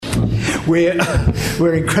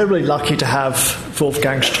We're incredibly lucky to have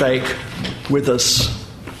Wolfgang Streeck with us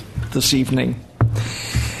this evening.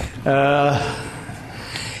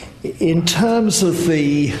 In terms of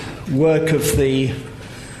the work of the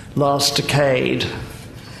last decade,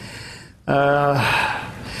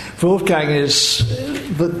 Wolfgang is,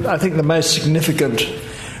 I think, the most significant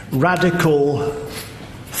radical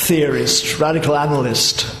theorist, radical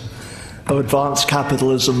analyst of advanced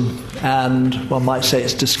capitalism and, one might say,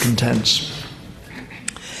 its discontents.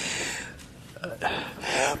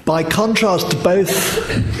 By contrast to both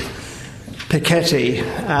Piketty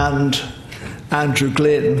and Andrew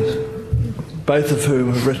Glynn, both of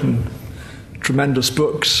whom have written tremendous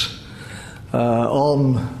books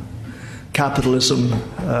on capitalism,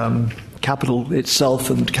 Capital Itself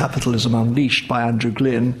and Capitalism Unleashed by Andrew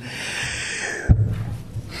Glynn,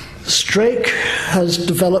 Streeck has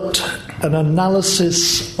developed an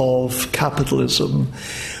analysis of capitalism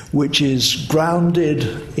which is grounded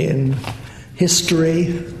in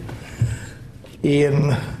history,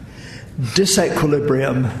 in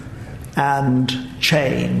disequilibrium and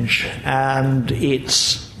change, and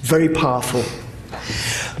it's very powerful.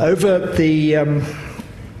 Over the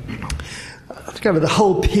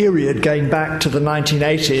whole period going back to the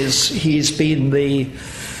 1980s, he's been the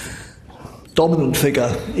dominant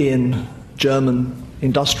figure in German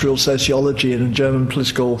industrial sociology and in German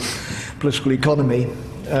political economy.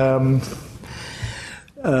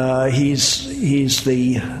 He's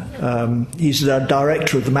the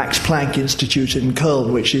director of the Max Planck Institute in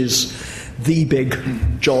Köln, which is the big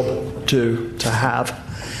job to have.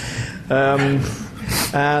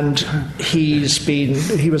 And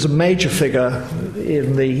he was a major figure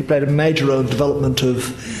he played a major role in the development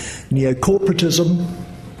of neo-corporatism.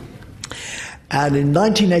 And in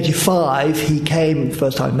 1985,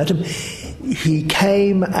 first time I met him, he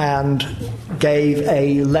came and gave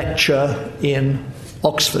a lecture in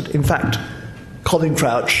Oxford. In fact, Colin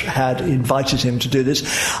Crouch had invited him to do this.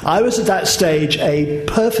 I was at that stage a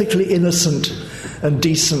perfectly innocent and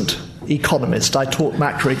decent economist. I taught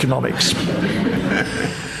macroeconomics.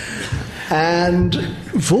 And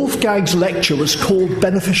Wolfgang's lecture was called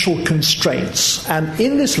Beneficial Constraints. And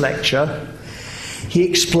in this lecture, he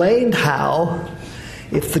explained how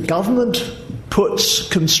if the government puts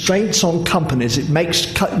constraints on companies, it makes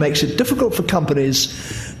it difficult for companies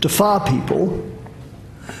to fire people.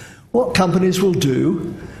 What companies will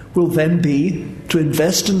do will then be to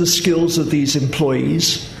invest in the skills of these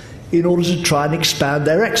employees in order to try and expand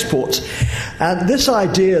their exports. And this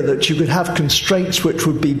idea that you could have constraints which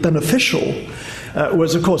would be beneficial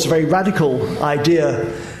was, of course, a very radical idea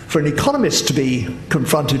for an economist to be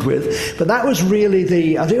confronted with. But that was really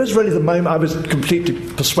the moment I was completely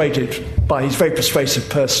persuaded by. He's a very persuasive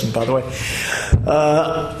person, by the way.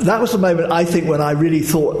 That was the moment, I think, when I really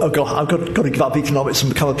thought, oh God, I've got to give up economics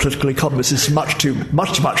and become a political economist. It's much too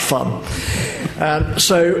much fun. And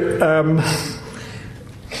so,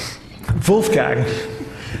 Wolfgang,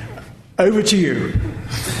 over to you.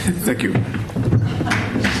 Thank you.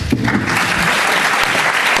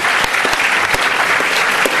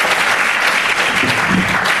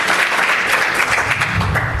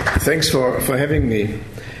 Thanks for having me.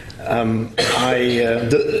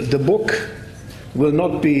 The book will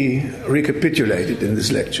not be recapitulated in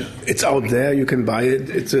this lecture. It's out there. You can buy it.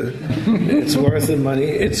 It's worth the money.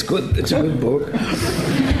 It's good. It's a good book.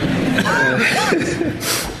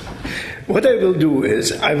 What I will do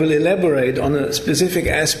is I will elaborate on a specific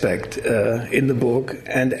aspect in the book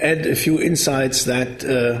and add a few insights that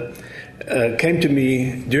came to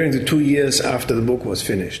me during the 2 years after the book was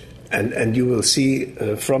finished. And you will see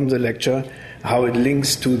from the lecture how it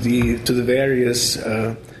links to the various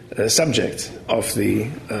subjects of the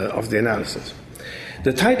analysis.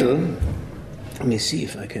 The title, let me see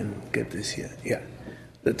if I can get this here. Yeah,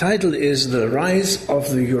 the title is "The Rise of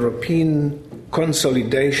the European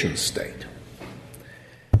Consolidation State."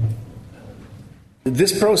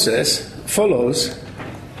 This process follows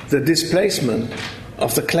the displacement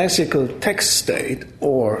of the classical tax state,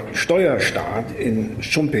 or Steuerstaat in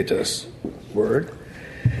Schumpeter's word,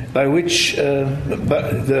 by which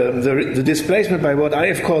the displacement by what I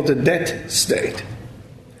have called the debt state.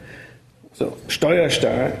 So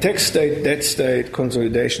Steuerstaat, tax state, debt state,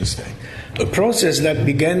 consolidation state. A process that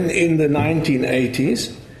began in the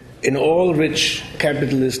 1980s in all rich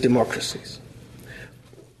capitalist democracies.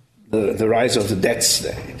 The rise of the debt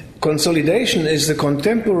state. Consolidation is the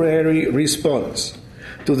contemporary response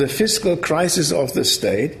to the fiscal crisis of the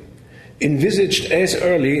state, envisaged as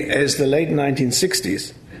early as the late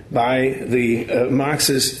 1960s by the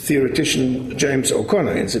Marxist theoretician James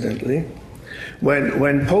O'Connor, incidentally,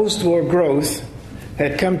 when post-war growth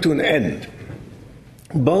had come to an end.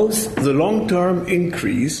 Both the long-term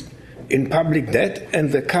increase in public debt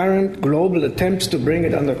and the current global attempts to bring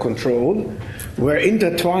it under control were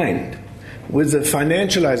intertwined with the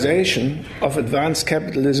financialization of advanced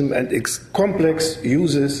capitalism and its complex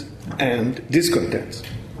uses and discontents.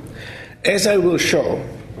 As I will show,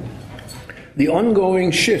 the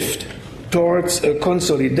ongoing shift towards a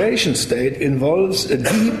consolidation state involves a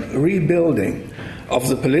deep rebuilding of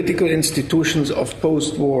the political institutions of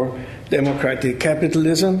post-war democratic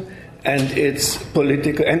capitalism and its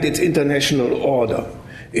political and its international order,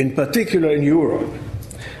 in particular in Europe,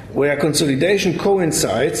 where consolidation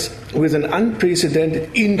coincides with an unprecedented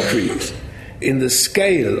increase in the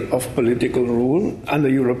scale of political rule under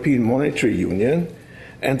European Monetary Union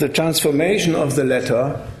and the transformation of the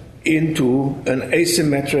latter into an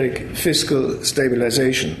asymmetric fiscal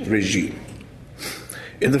stabilization regime.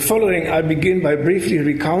 In the following, I begin by briefly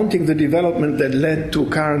recounting the development that led to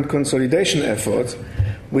current consolidation efforts,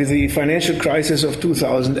 with the financial crisis of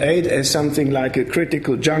 2008 as something like a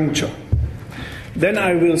critical juncture. Then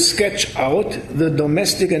I will sketch out the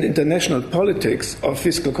domestic and international politics of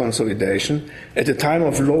fiscal consolidation at a time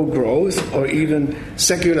of low growth or even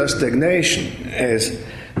secular stagnation, as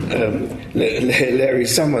Larry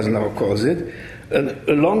Summers now calls it,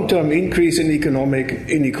 a long-term increase in economic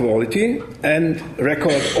inequality and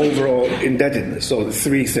record overall indebtedness. So the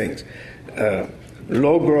three things: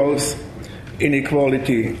 low growth,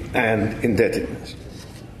 inequality, and indebtedness.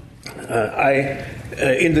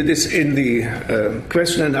 In the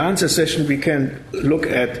question and answer session, we can look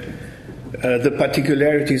at the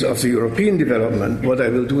particularities of the European development. What I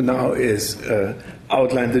will do now is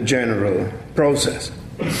outline the general process.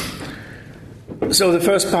 So the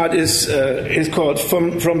first part is called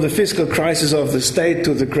From the Fiscal Crisis of the State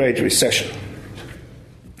to the Great Recession.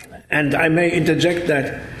 And I may interject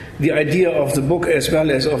that the idea of the book as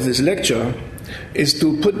well as of this lecture is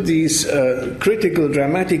to put these critical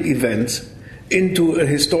dramatic events into a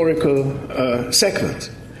historical sequence,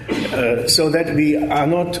 so that we are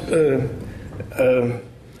not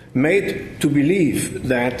made to believe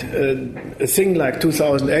that a thing like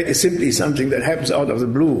 2008 is simply something that happens out of the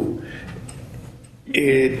blue.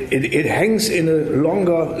 It hangs in a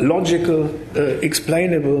longer, logical,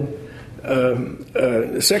 explainable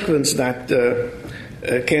sequence that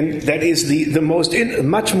is the most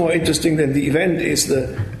much more interesting than the event is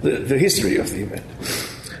the history of the event.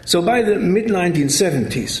 So by the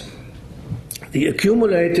mid-1970s, the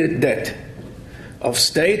accumulated debt of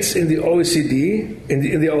states in the OECD, in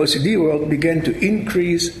the OECD world, began to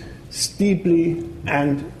increase steeply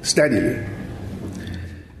and steadily.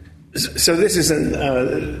 So this is an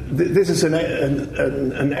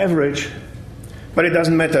average, but it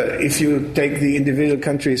doesn't matter if you take the individual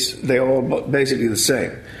countries; they're all basically the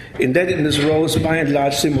same. Indebtedness rose by and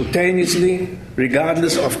large simultaneously,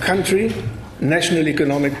 regardless of country, national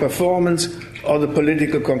economic performance, or the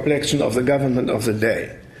political complexion of the government of the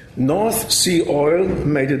day. North Sea oil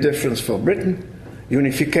made a difference for Britain,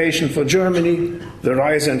 unification for Germany, the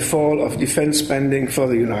rise and fall of defense spending for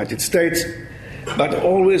the United States, but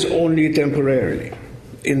always only temporarily.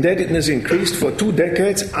 Indebtedness increased for 2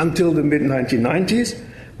 decades until the mid-1990s,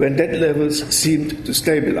 when debt levels seemed to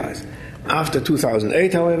stabilize. After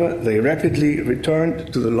 2008, however, they rapidly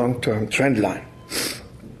returned to the long-term trend line.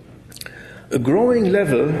 A growing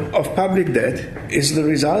level of public debt is the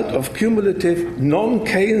result of cumulative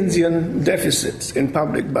non-Keynesian deficits in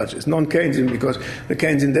public budgets. Non-Keynesian because the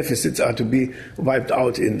Keynesian deficits are to be wiped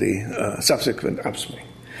out in the subsequent upswing.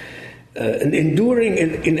 An enduring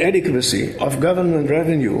inadequacy of government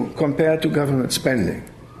revenue compared to government spending.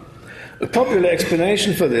 A popular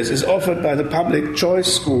explanation for this is offered by the public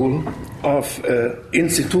choice school of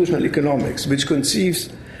institutional economics, which conceives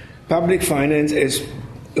public finance as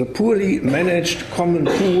a poorly managed common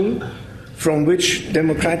pool from which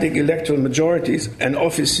democratic electoral majorities and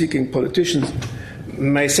office-seeking politicians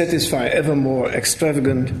may satisfy ever more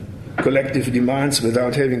extravagant collective demands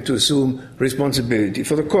without having to assume responsibility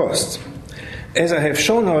for the costs. As I have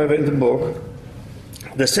shown, however, in the book,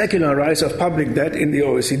 the secular rise of public debt in the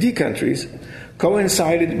OECD countries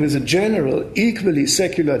coincided with a general, equally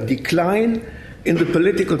secular decline in the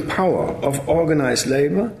political power of organized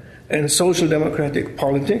labor and social democratic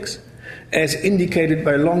politics, as indicated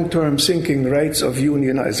by long-term sinking rates of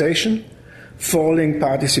unionization, falling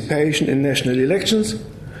participation in national elections,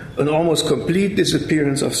 an almost complete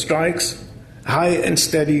disappearance of strikes, high and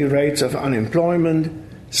steady rates of unemployment,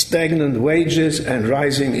 stagnant wages, and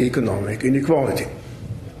rising economic inequality.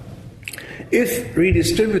 If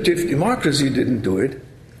redistributive democracy didn't do it,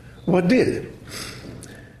 what did?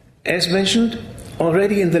 As mentioned,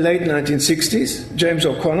 Already in the late 1960s, James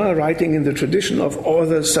O'Connor, writing in the tradition of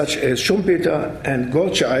authors such as Schumpeter and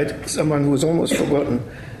Gottschalk, someone who was almost forgotten,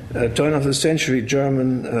 turn of the century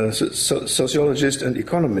German sociologist and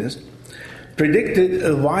economist, predicted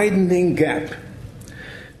a widening gap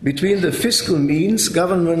between the fiscal means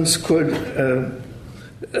governments could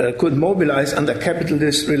mobilize under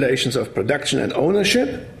capitalist relations of production and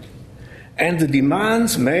ownership, and the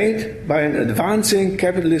demands made by an advancing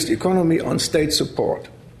capitalist economy on state support.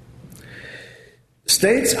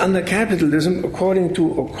 States under capitalism, according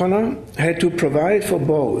to O'Connor, had to provide for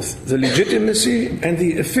both the legitimacy and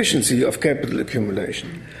the efficiency of capital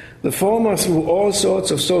accumulation, the former through all sorts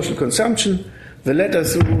of social consumption, the latter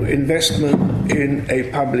through investment in a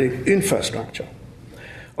public infrastructure.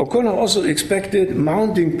 O'Connor also expected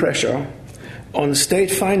mounting pressure on state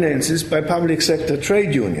finances by public sector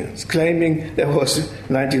trade unions, claiming, that was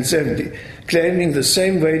 1970, claiming the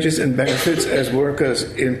same wages and benefits as workers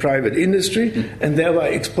in private industry, and thereby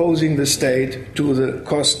exposing the state to the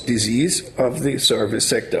cost disease of the service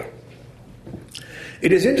sector.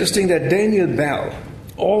 It is interesting that Daniel Bell,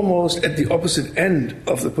 almost at the opposite end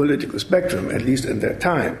of the political spectrum, at least at that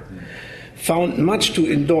time, found much to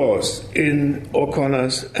endorse in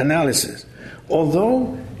O'Connor's analysis,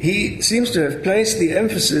 although he seems to have placed the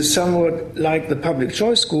emphasis somewhat like the public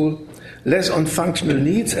choice school, less on functional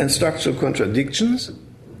needs and structural contradictions,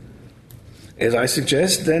 as I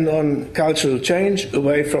suggest, than on cultural change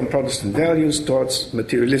away from Protestant values towards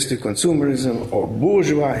materialistic consumerism or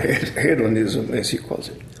bourgeois hedonism, as he calls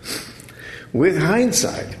it. With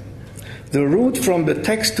hindsight, the route from the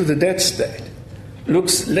tax to the debt state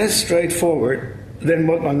looks less straightforward than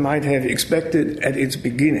what one might have expected at its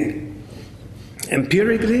beginning.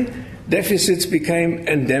 Empirically, deficits became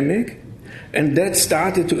endemic, and debt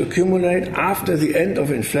started to accumulate after the end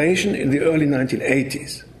of inflation in the early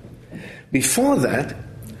 1980s. Before that,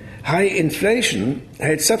 high inflation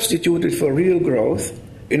had substituted for real growth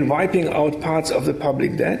in wiping out parts of the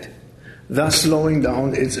public debt, thus slowing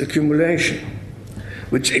down its accumulation,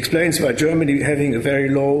 which explains why Germany, having a very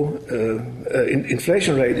low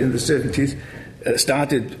inflation rate in the 70s,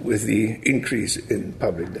 started with the increase in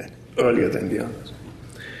public debt earlier than the others.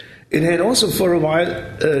 It had also for a while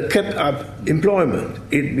kept up employment,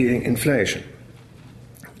 it being inflation.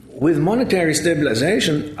 With monetary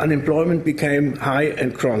stabilization, unemployment became high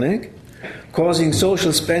and chronic, causing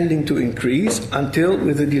social spending to increase until,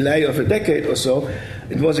 with a delay of a decade or so,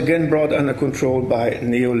 it was again brought under control by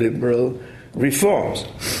neoliberal reforms.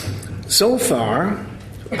 So far,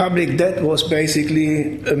 public debt was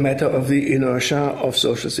basically a matter of the inertia of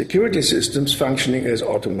social security systems functioning as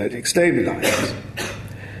automatic stabilizers,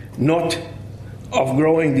 not of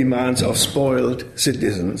growing demands of spoiled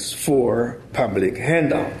citizens for public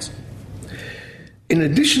handouts. In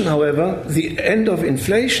addition, however, the end of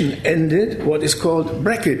inflation ended what is called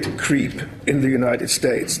bracket creep in the United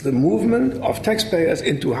States, the movement of taxpayers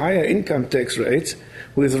into higher income tax rates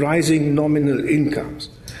with rising nominal incomes.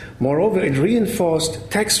 Moreover, it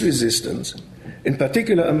reinforced tax resistance, in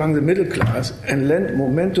particular among the middle class, and lent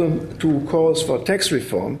momentum to calls for tax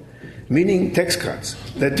reform, meaning tax cuts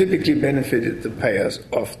that typically benefited the payers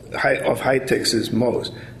of high taxes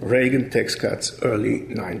most. Reagan tax cuts, early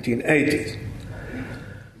 1980s.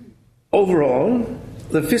 Overall,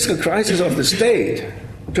 the fiscal crisis of the state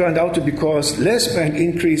turned out to be caused less by an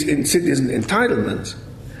increase in citizen entitlements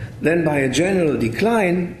than by a general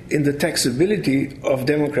decline in the taxability of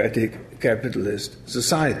democratic capitalist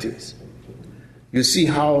societies. You see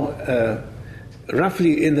how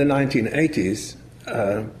roughly in the 1980s,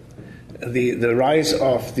 the rise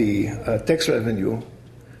of the tax revenue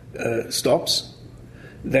stops,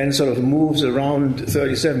 then sort of moves around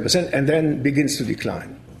 37%, and then begins to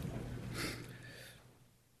decline.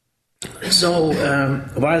 So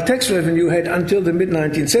while tax revenue had until the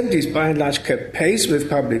mid-1970s by and large kept pace with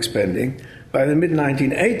public spending, by the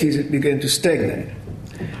mid-1980s it began to stagnate.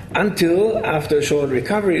 Until, after a short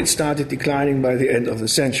recovery, it started declining by the end of the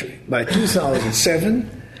century. By 2007,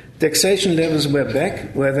 taxation levels were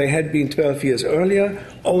back where they had been 12 years earlier,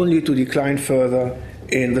 only to decline further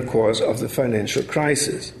in the course of the financial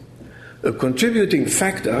crisis. A contributing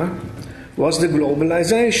factor was the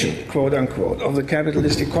globalization, quote unquote, of the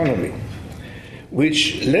capitalist economy,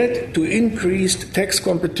 which led to increased tax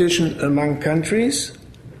competition among countries,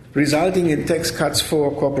 resulting in tax cuts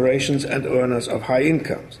for corporations and earners of high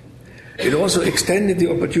incomes. It also extended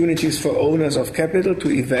the opportunities for owners of capital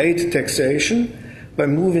to evade taxation by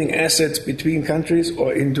moving assets between countries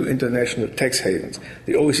or into international tax havens.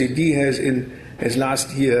 The OECD has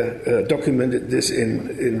last year documented this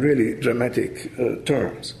in really dramatic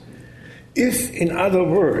terms. If, in other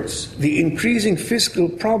words, the increasing fiscal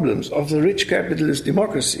problems of the rich capitalist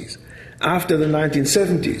democracies after the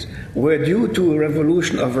 1970s were due to a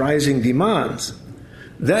revolution of rising demands,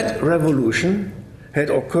 that revolution had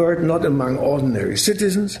occurred not among ordinary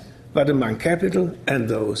citizens, but among capital and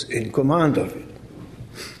those in command of it.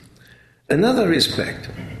 Another respect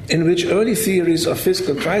in which early theories of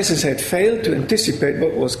fiscal crisis had failed to anticipate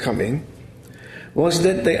what was coming was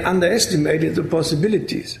that they underestimated the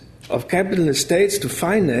possibilities of capitalist states to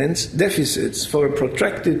finance deficits for a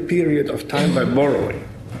protracted period of time by borrowing.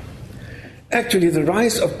 Actually, the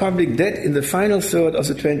rise of public debt in the final third of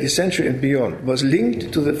the 20th century and beyond was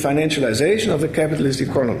linked to the financialization of the capitalist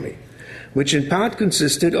economy, which in part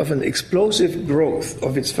consisted of an explosive growth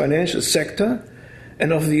of its financial sector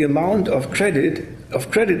and of the amount of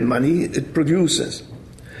credit money it produces.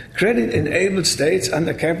 Credit enabled states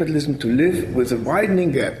under capitalism to live with a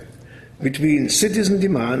widening gap between citizen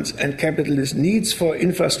demands and capitalist needs for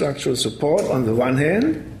infrastructural support on the one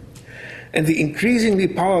hand, and the increasingly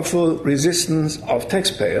powerful resistance of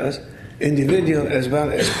taxpayers, individual as well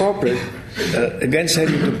as corporate, against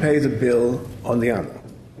having to pay the bill on the other.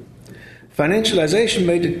 Financialization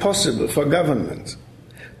made it possible for governments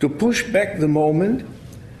to push back the moment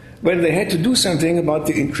when they had to do something about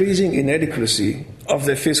the increasing inadequacy of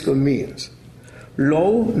their fiscal means.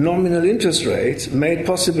 Low nominal interest rates, made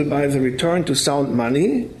possible by the return to sound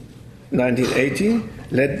money, 1980,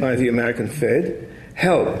 led by the American Fed,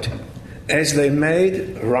 helped as they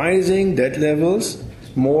made rising debt levels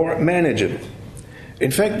more manageable.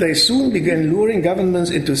 In fact, they soon began luring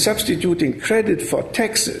governments into substituting credit for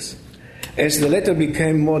taxes as the latter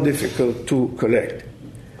became more difficult to collect.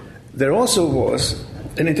 There also was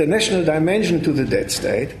an international dimension to the debt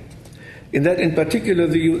state, in that in particular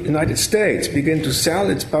the United States began to sell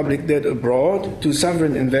its public debt abroad to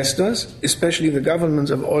sovereign investors, especially the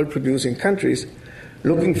governments of oil-producing countries,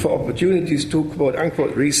 looking for opportunities to,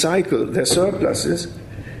 quote-unquote, recycle their surpluses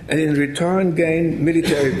and in return gain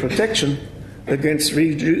military protection against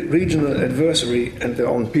regional adversary and their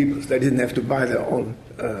own peoples. They didn't have to buy their own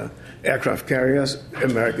aircraft carriers.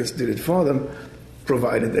 Americans did it for them,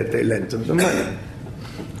 provided that they lent them the money.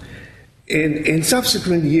 In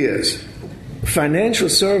subsequent years, financial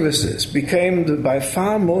services became the by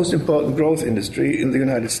far most important growth industry in the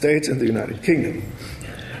United States and the United Kingdom.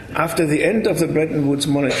 After the end of the Bretton Woods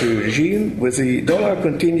monetary regime, with the dollar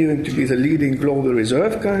continuing to be the leading global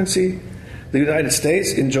reserve currency, the United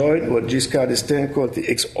States enjoyed what Giscard d'Estaing called the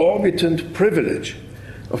exorbitant privilege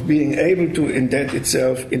of being able to indebt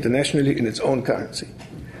itself internationally in its own currency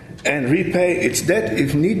and repay its debt,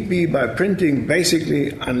 if need be, by printing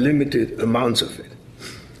basically unlimited amounts of it.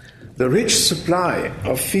 The rich supply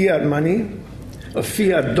of fiat money, of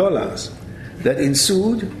fiat dollars, that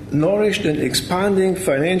ensued nourished an expanding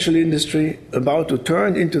financial industry about to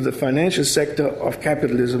turn into the financial sector of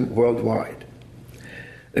capitalism worldwide.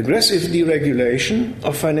 Aggressive deregulation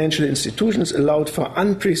of financial institutions allowed for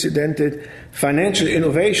unprecedented financial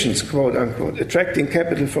innovations, quote unquote, attracting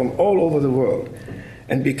capital from all over the world,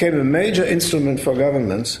 and became a major instrument for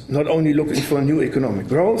governments, not only looking for new economic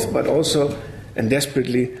growth, but also and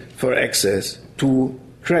desperately for access to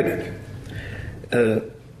credit.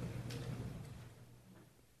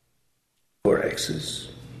 For access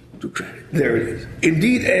to credit. There it is.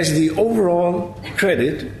 Indeed, as the overall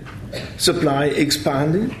credit supply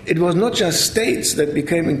expanded, it was not just states that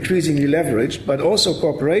became increasingly leveraged, but also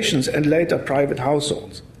corporations and later private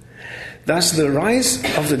households. Thus, the rise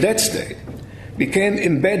of the debt state became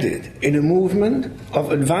embedded in a movement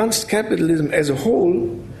of advanced capitalism as a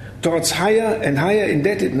whole towards higher and higher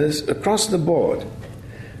indebtedness across the board,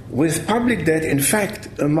 with public debt in fact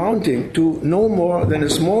amounting to no more than a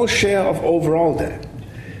small share of overall debt.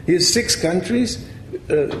 Here's 6 countries,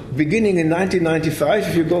 beginning in 1995.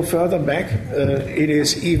 If you go further back, it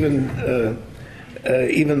is even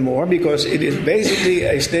more, because it is basically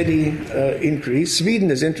a steady increase. Sweden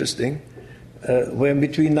is interesting, where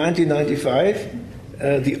between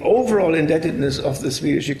 1995, the overall indebtedness of the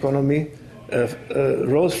Swedish economy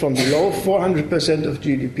rose from below 400% of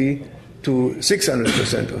GDP to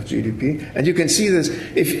 600% of GDP. And you can see this,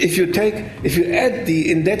 if you add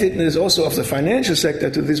the indebtedness also of the financial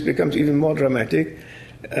sector to this, becomes even more dramatic.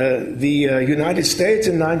 The United States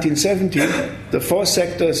in 1970, the 4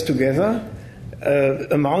 sectors together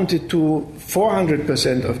amounted to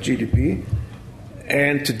 400% of GDP,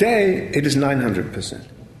 and today it is 900%.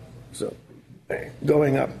 So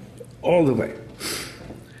going up all the way.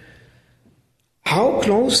 How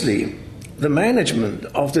closely the management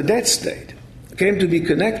of the debt state came to be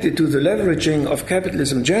connected to the leveraging of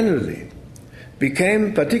capitalism generally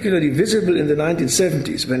became particularly visible in the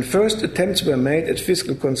 1970s when first attempts were made at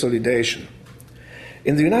fiscal consolidation.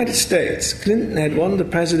 In the United States, Clinton had won the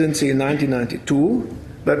presidency in 1992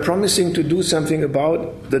 by promising to do something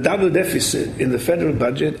about the double deficit in the federal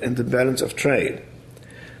budget and the balance of trade.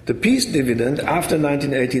 The peace dividend after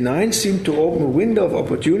 1989 seemed to open a window of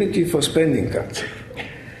opportunity for spending cuts.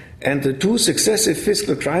 And the two successive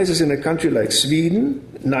fiscal crises in a country like Sweden,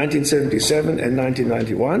 1977 and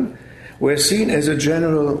 1991, were seen as a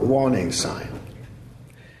general warning sign.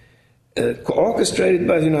 Orchestrated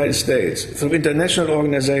by the United States through international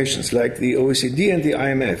organizations like the OECD and the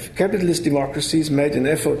IMF, capitalist democracies made an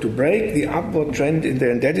effort to break the upward trend in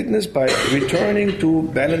their indebtedness by returning to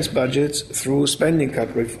balanced budgets through spending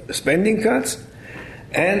cuts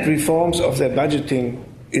and reforms of their budgeting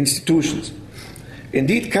institutions.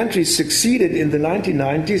 Indeed, countries succeeded in the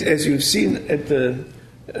 1990s, as you've seen at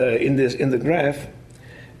in the graph,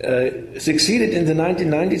 succeeded in the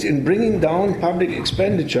 1990s in bringing down public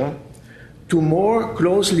expenditure to more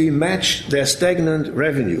closely match their stagnant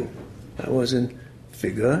revenue. That was in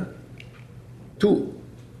figure 2.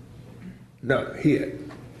 No, here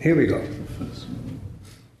we go.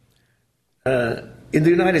 In the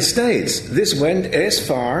United States, this went as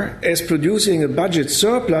far as producing a budget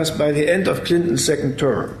surplus by the end of Clinton's second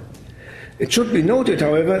term. It should be noted,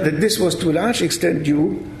 however, that this was to a large extent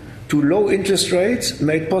due to low interest rates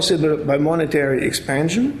made possible by monetary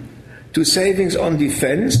expansion, to savings on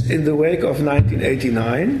defense in the wake of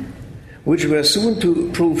 1989, which were soon to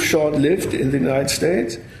prove short-lived in the United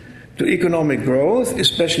States, to economic growth,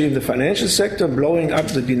 especially in the financial sector, blowing up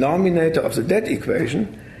the denominator of the debt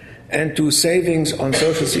equation, and to savings on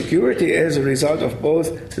Social Security as a result of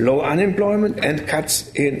both low unemployment and cuts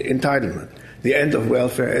in entitlement, the end of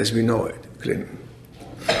welfare as we know it, Clinton.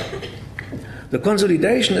 The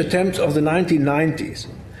consolidation attempts of the 1990s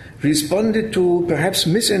responded to perhaps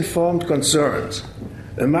misinformed concerns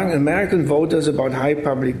among American voters about high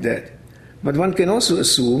public debt. But one can also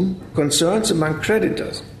assume concerns among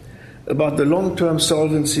creditors about the long-term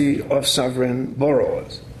solvency of sovereign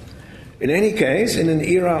borrowers. In any case, in an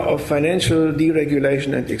era of financial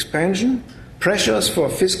deregulation and expansion, pressures for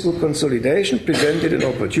fiscal consolidation presented an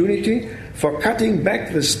opportunity for cutting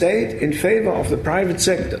back the state in favor of the private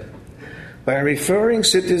sector by referring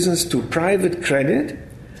citizens to private credit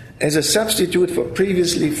as a substitute for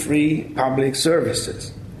previously free public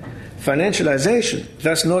services. Financialization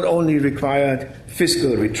thus not only required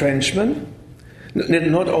fiscal retrenchment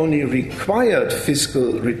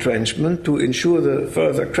to ensure the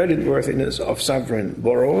further creditworthiness of sovereign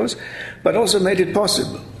borrowers, but also made it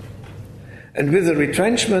possible. And with it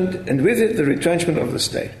the retrenchment of the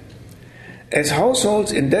state. As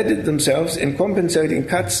households indebted themselves in compensating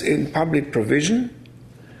cuts in public provision,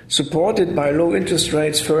 supported by low interest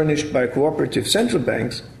rates furnished by cooperative central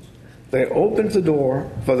banks, they opened the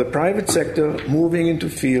door for the private sector moving into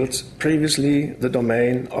fields previously the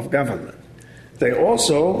domain of government. They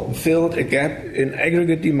also filled a gap in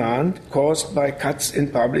aggregate demand caused by cuts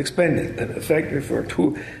in public spending, an effect referred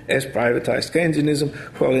to as privatized Keynesianism.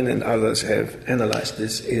 Colin and others have analyzed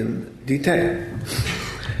this in detail.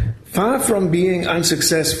 Far from being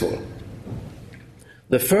unsuccessful,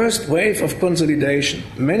 the first wave of consolidation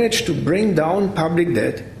managed to bring down public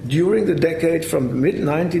debt during the decade from the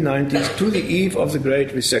mid-1990s to the eve of the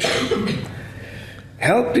Great Recession.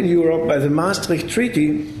 Helped in Europe by the Maastricht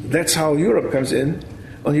Treaty, that's how Europe comes in,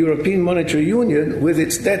 on European Monetary Union with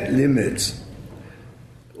its debt limits,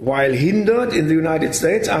 while hindered in the United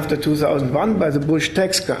States after 2001 by the Bush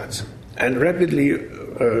tax cuts and rapidly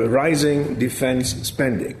rising defense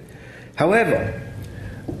spending. However,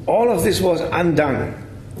 all of this was undone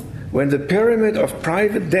when the pyramid of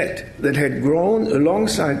private debt that had grown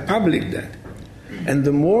alongside public debt, and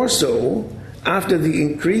the more so after the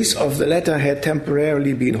increase of the latter had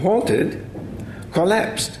temporarily been halted,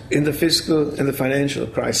 collapsed in the fiscal and the financial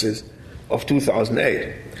crisis of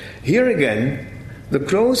 2008. Here again, the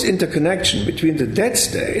close interconnection between the debt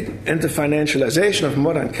state and the financialization of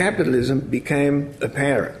modern capitalism became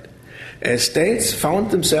apparent, as states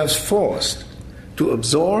found themselves forced to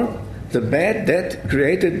absorb the bad debt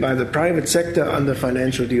created by the private sector under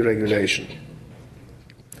financial deregulation.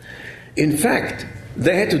 In fact,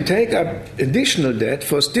 they had to take up additional debt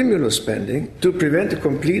for stimulus spending to prevent a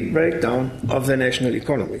complete breakdown of their national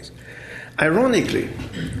economies. Ironically,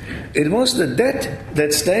 it was the debt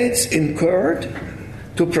that states incurred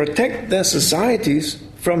to protect their societies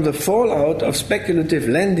from the fallout of speculative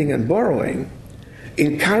lending and borrowing,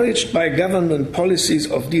 encouraged by government policies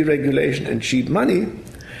of deregulation and cheap money,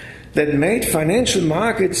 that made financial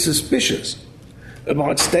markets suspicious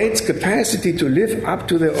about states' capacity to live up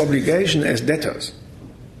to their obligation as debtors.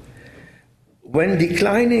 When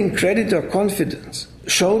declining creditor confidence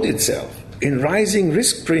showed itself in rising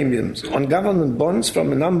risk premiums on government bonds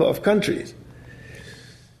from a number of countries,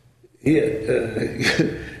 the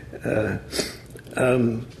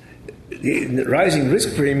rising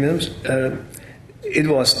risk premiums, it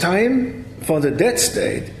was time for the debt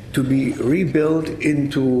state to be rebuilt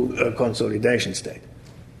into a consolidation state.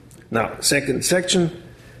 Now, second section,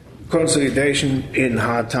 consolidation in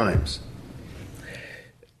hard times.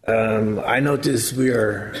 I notice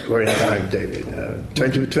we're in time, David.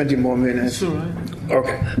 20 more minutes. It's all right.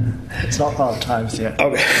 Okay. It's not hard times yet.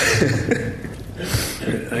 Okay.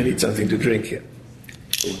 I need something to drink here.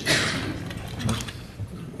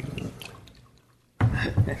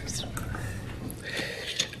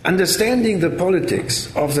 Understanding the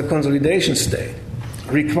politics of the consolidation state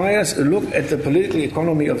requires a look at the political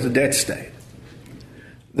economy of the debt state.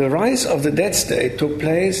 The rise of the debt state took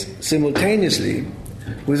place simultaneously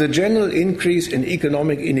with a general increase in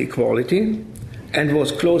economic inequality and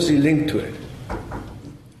was closely linked to it.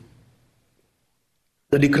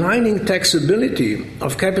 The declining taxability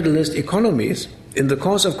of capitalist economies in the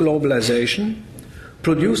course of globalization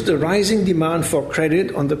produced a rising demand for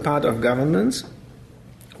credit on the part of governments,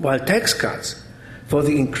 while tax cuts for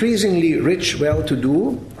the increasingly rich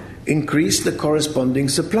well-to-do increased the corresponding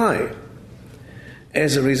supply.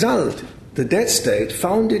 As a result, the debt state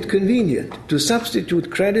found it convenient to substitute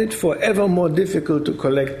credit for ever more difficult to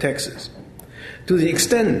collect taxes, to the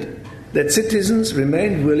extent that citizens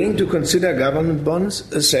remained willing to consider government bonds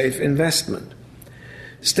a safe investment.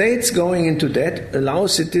 States going into debt allow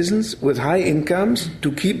citizens with high incomes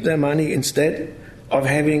to keep their money instead of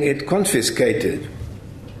having it confiscated.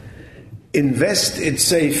 Invest it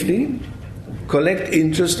safely, collect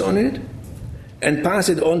interest on it, and pass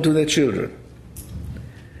it on to their children.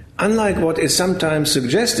 Unlike what is sometimes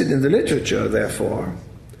suggested in the literature, therefore,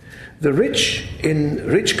 the rich in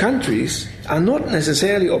rich countries are not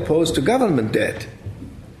necessarily opposed to government debt,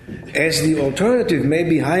 as the alternative may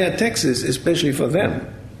be higher taxes, especially for them.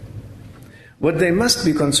 What they must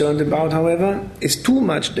be concerned about, however, is too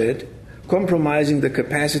much debt compromising the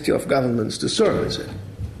capacity of governments to service it.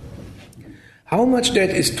 How much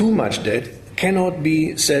debt is too much debt cannot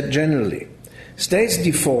be said generally. States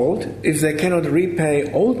default if they cannot repay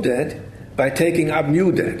old debt by taking up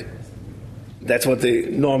new debt. That's what they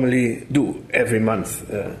normally do every month.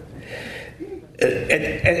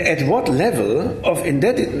 At what level of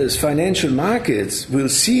indebtedness financial markets will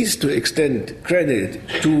cease to extend credit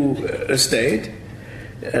to a state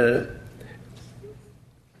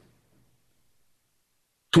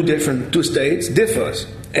to states differs,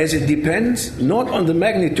 as it depends not on the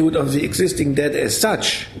magnitude of the existing debt as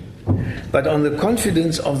such, but on the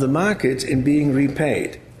confidence of the markets in being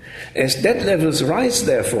repaid. As debt levels rise,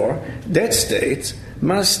 therefore, debt states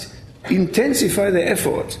must intensify their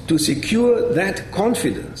efforts to secure that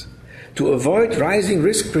confidence, to avoid rising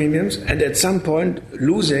risk premiums and at some point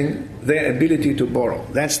losing their ability to borrow.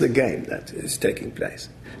 That's the game that is taking place.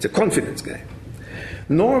 It's a confidence game.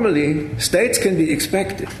 Normally, states can be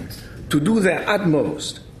expected to do their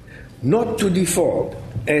utmost not to default,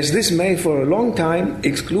 as this may for a long time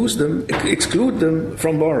exclude them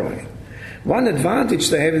from borrowing. One advantage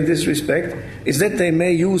they have in this respect is that they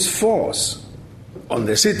may use force on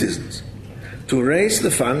their citizens to raise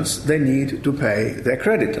the funds they need to pay their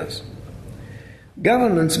creditors.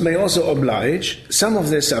 Governments may also oblige some of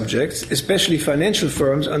their subjects, especially financial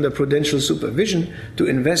firms under prudential supervision, to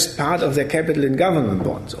invest part of their capital in government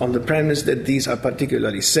bonds on the premise that these are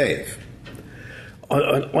particularly safe.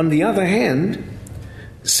 On the other hand,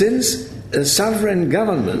 since a sovereign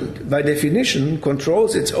government, by definition,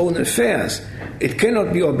 controls its own affairs, it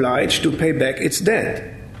cannot be obliged to pay back its debt.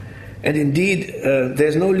 And indeed,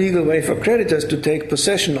 there's no legal way for creditors to take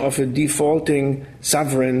possession of a defaulting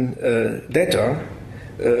sovereign debtor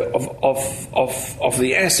of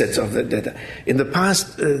the assets of the debtor. In the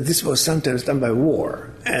past, this was sometimes done by war,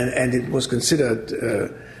 and it was considered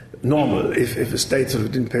normal. If a state sort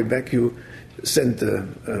of didn't pay back, you sent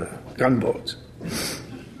gunboats.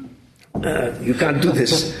 You can't do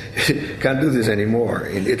this. Can't do this anymore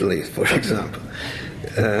in Italy, for example.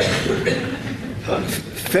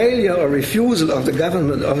 Failure or refusal of the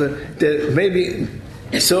government of the maybe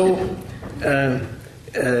so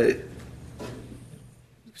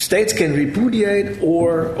states can repudiate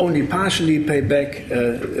or only partially pay back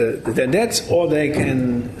their debts, or they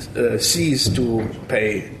can cease to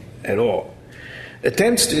pay at all.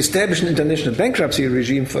 Attempts to establish an international bankruptcy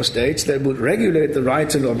regime for states that would regulate the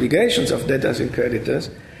rights and obligations of debtors and creditors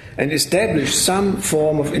and establish some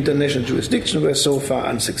form of international jurisdiction were so far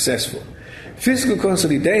unsuccessful. Fiscal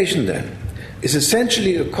consolidation, then, is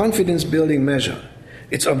essentially a confidence-building measure.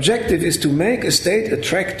 Its objective is to make a state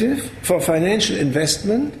attractive for financial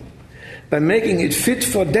investment by making it fit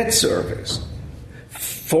for debt service,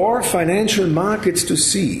 for financial markets to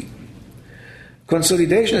see.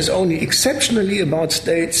 Consolidation is only exceptionally about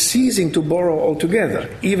states ceasing to borrow altogether.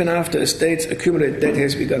 Even after a state's accumulated debt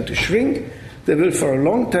has begun to shrink, there will for a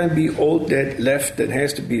long time be old debt left that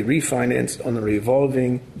has to be refinanced on a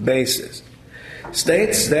revolving basis.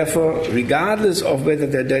 States, therefore, regardless of whether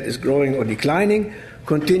their debt is growing or declining,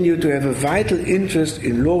 continue to have a vital interest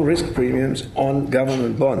in low risk premiums on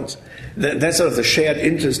government bonds. That's sort of the shared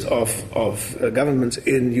interest of governments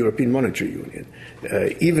in European Monetary Union.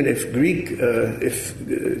 Even if the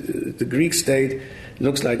Greek state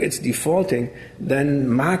looks like it's defaulting, then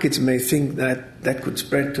markets may think that that could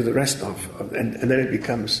spread to the rest and then it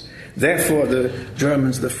becomes. Therefore, the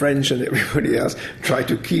Germans, the French, and everybody else try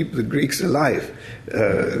to keep the Greeks alive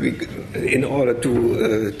in order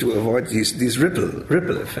to avoid these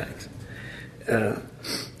ripple effects.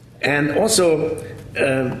 And also,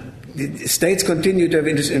 the states continue to have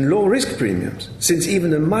interest in low risk premiums, since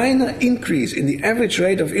even a minor increase in the average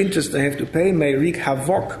rate of interest they have to pay may wreak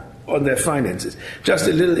havoc on their finances. Just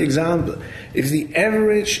a little example. If the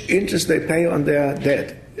average interest they pay on their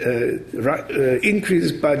debt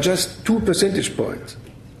increases by just 2 percentage points,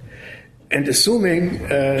 and assuming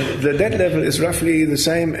the debt level is roughly the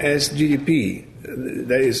same as GDP,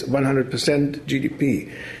 that is 100% GDP,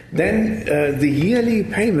 then the yearly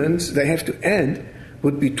payments they have to add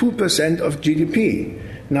would be 2% of GDP.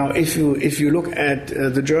 Now, if you look at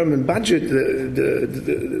the German budget,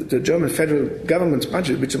 the German federal government's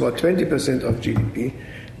budget, which is about 20% of GDP,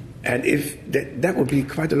 and if that would be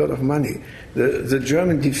quite a lot of money. The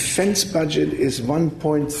German defense budget is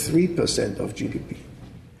 1.3% of GDP.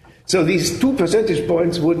 So these 2 percentage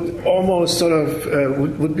points would almost sort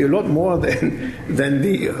of would be a lot more than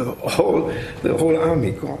the whole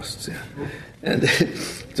army costs, and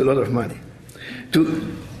it's a lot of money.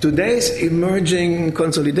 Today's emerging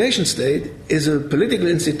consolidation state is a political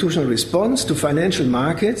institutional response to financial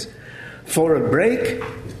markets for a break,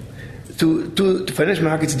 to financial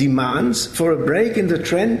markets' demands for a break in the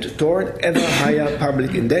trend toward ever higher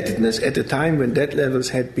public indebtedness at a time when debt levels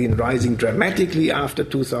had been rising dramatically after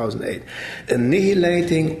 2008,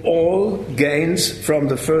 annihilating all gains from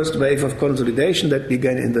the first wave of consolidation that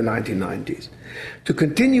began in the 1990s. To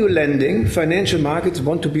continue lending, financial markets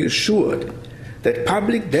want to be assured that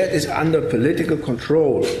public debt is under political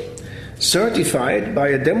control, certified by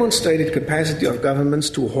a demonstrated capacity of governments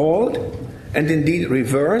to halt and indeed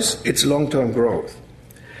reverse its long-term growth.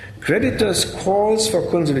 Creditors' calls for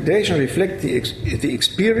consolidation reflect the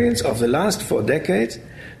experience of the last 4 decades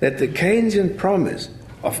that the Keynesian promise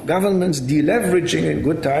of governments deleveraging in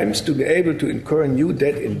good times to be able to incur new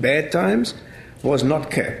debt in bad times was not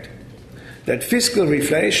kept. That fiscal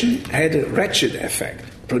reflation had a ratchet effect,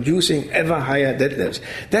 producing ever higher debt levels.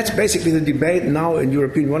 That's basically the debate now in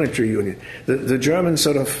European Monetary Union. The Germans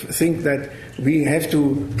sort of think that we have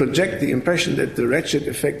to project the impression that the ratchet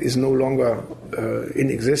effect is no longer in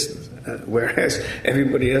existence, whereas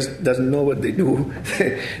everybody else doesn't know what they do.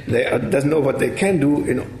 Doesn't know what they can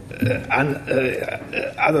do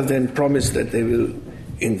other than promise that they will,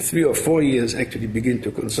 in 3 or 4 years, actually begin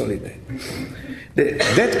to consolidate. The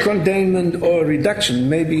debt containment or reduction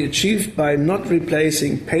may be achieved by not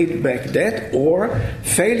replacing paid-back debt or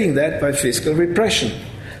failing that by fiscal repression,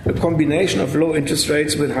 a combination of low interest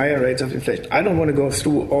rates with higher rates of inflation. I don't want to go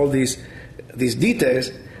through all these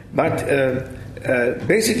details, but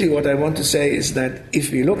basically what I want to say is that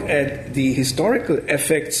if we look at the historical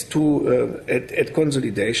effects at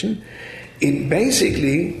consolidation, it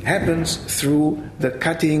basically happens through the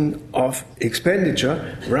cutting of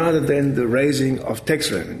expenditure rather than the raising of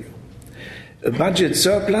tax revenue. A budget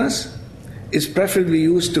surplus is preferably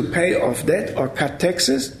used to pay off debt or cut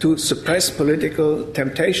taxes to suppress political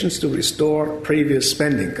temptations to restore previous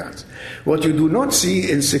spending cuts. What you do not see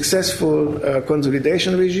in successful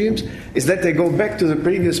consolidation regimes is that they go back to the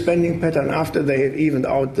previous spending pattern after they have evened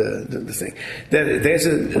out the thing. There's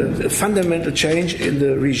a fundamental change in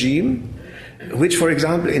the regime, which, for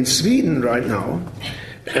example, in Sweden right now,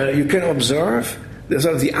 you can observe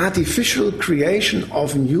sort of the artificial creation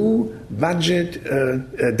of new budget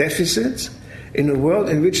deficits in a world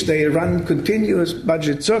in which they run continuous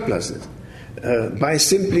budget surpluses by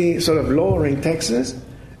simply sort of lowering taxes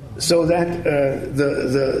so that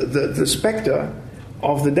the specter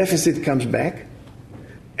of the deficit comes back,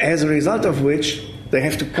 as a result of which they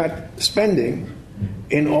have to cut spending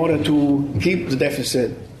in order to keep the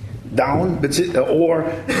deficit down or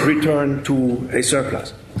return to a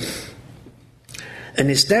surplus. An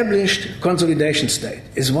established consolidation state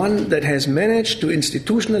is one that has managed to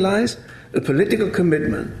institutionalize a political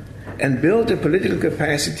commitment and build a political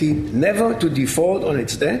capacity never to default on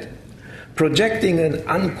its debt, projecting an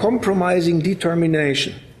uncompromising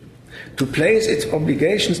determination to place its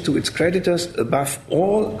obligations to its creditors above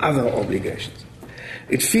all other obligations.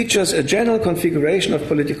 It features a general configuration of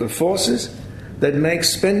political forces that makes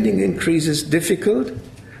spending increases difficult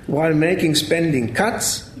while making spending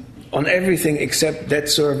cuts on everything except debt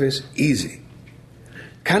service easy.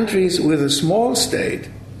 Countries with a small state,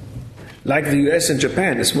 like the US and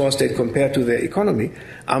Japan, a small state compared to their economy,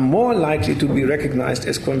 are more likely to be recognized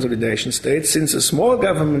as consolidation states, since a small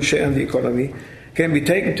government share in the economy can be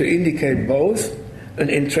taken to indicate both an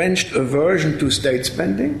entrenched aversion to state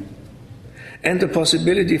spending and the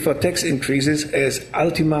possibility for tax increases as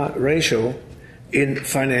ultima ratio in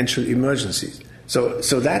financial emergencies. So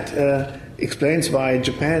that explains why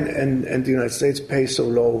Japan and the United States pay so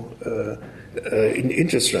low in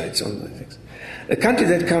interest rates on the things. A country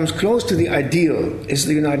that comes close to the ideal is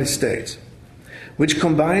the United States, which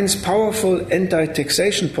combines powerful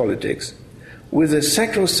anti-taxation politics with a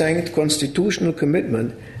sacrosanct constitutional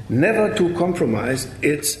commitment never to compromise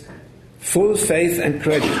its full faith and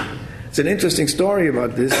credit. It's an interesting story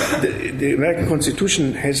about this. The American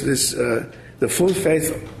Constitution has this, the full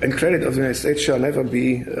faith and credit of the United States shall never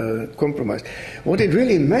be compromised. What it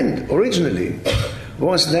really meant originally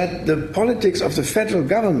was that the politics of the federal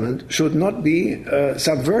government should not be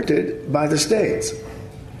subverted by the states.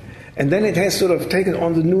 And then it has sort of taken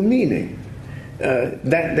on the new meaning,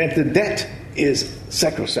 that the debt is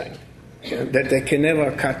sacrosanct, that they can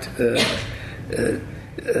never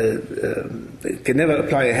can never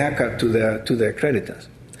apply a haircut to their creditors.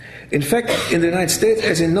 In fact, in the United States,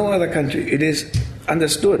 as in no other country, it is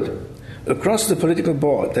understood across the political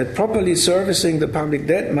board that properly servicing the public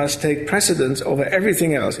debt must take precedence over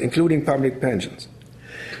everything else, including public pensions.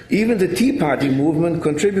 Even the Tea Party movement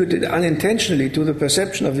contributed unintentionally to the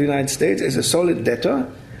perception of the United States as a solid debtor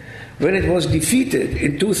when it was defeated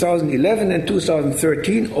in 2011 and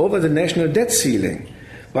 2013 over the national debt ceiling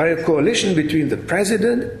by a coalition between the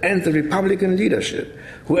president and the Republican leadership,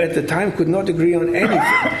 who at the time could not agree on anything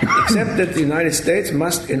except that the United States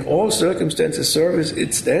must in all circumstances service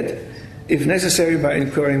its debt, if necessary by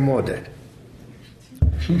incurring more debt.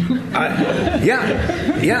 And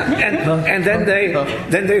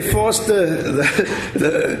then they forced the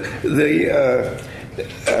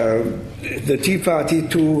Tea Party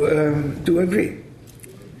to agree.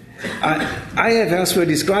 I have elsewhere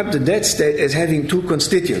described the debt state as having two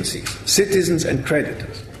constituencies, citizens and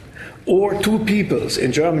creditors, or two peoples.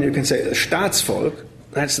 In German you can say a Staatsvolk,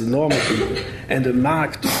 that's the normal people, and a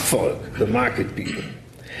Marktvolk, the market people.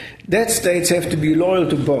 Debt states have to be loyal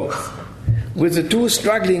to both, with the two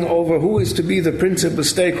struggling over who is to be the principal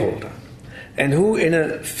stakeholder and who in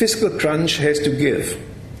a fiscal crunch has to give.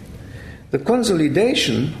 The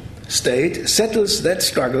consolidation state settles that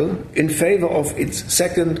struggle in favor of its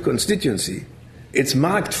second constituency, its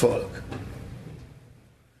Marktvolk,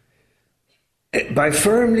 by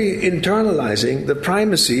firmly internalizing the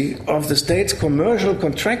primacy of the state's commercial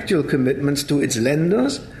contractual commitments to its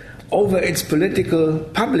lenders over its political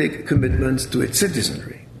public commitments to its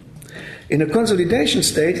citizenry. In a consolidation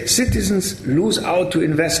state, citizens lose out to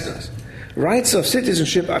investors. Rights of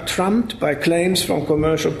citizenship are trumped by claims from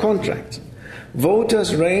commercial contracts.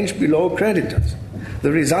 Voters range below creditors.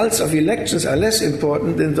 The results of elections are less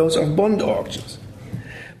important than those of bond auctions.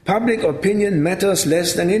 Public opinion matters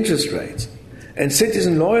less than interest rates, and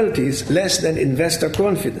citizen loyalties less than investor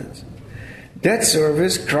confidence. Debt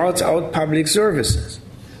service crowds out public services,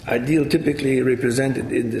 ideal typically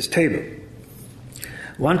represented in this table.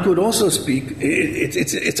 One could also speak,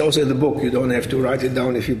 it's also in the book, you don't have to write it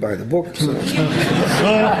down if you buy the book. So.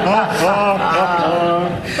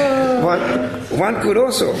 One could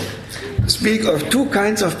also speak of two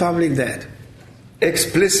kinds of public debt,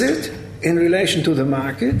 explicit in relation to the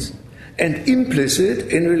markets and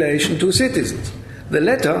implicit in relation to citizens, the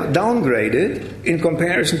latter downgraded in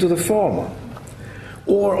comparison to the former,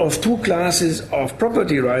 or of two classes of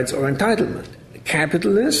property rights or entitlement,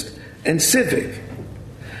 capitalist and civic,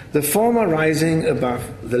 the former rising above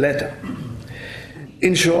the latter.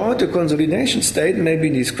 In short, a consolidation state may be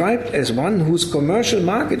described as one whose commercial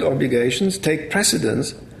market obligations take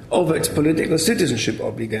precedence over its political citizenship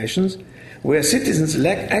obligations, where citizens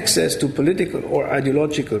lack access to political or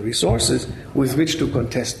ideological resources with which to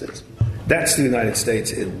contest this. That's the United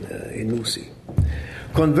States in NUSI.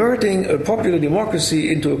 Converting a popular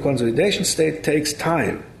democracy into a consolidation state takes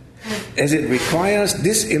time as it requires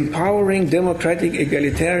disempowering democratic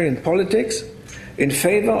egalitarian politics in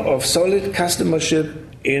favor of solid customership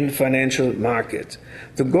in financial markets.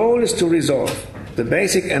 The goal is to resolve the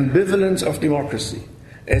basic ambivalence of democracy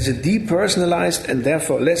as a depersonalized and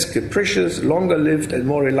therefore less capricious, longer-lived and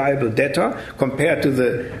more reliable debtor compared to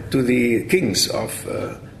the kings of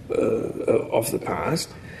the past,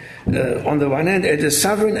 on the one hand, and a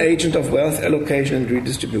sovereign agent of wealth allocation and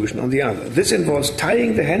redistribution on the other. This involves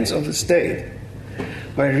tying the hands of the state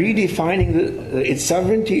by redefining its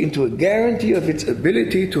sovereignty into a guarantee of its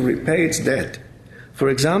ability to repay its debt, for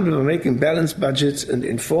example, by making balanced budgets an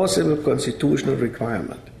enforceable constitutional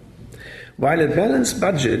requirement. While a balanced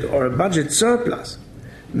budget or a budget surplus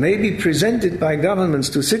may be presented by governments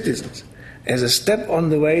to citizens as a step on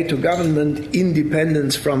the way to government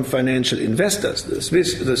independence from financial investors, the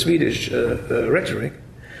Swedish rhetoric,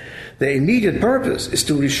 their immediate purpose is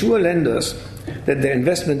to reassure lenders that their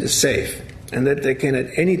investment is safe and that they can at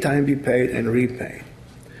any time be paid and repaid.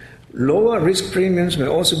 Lower risk premiums may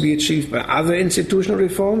also be achieved by other institutional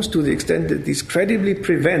reforms to the extent that these credibly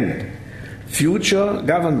prevent future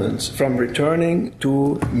governments from returning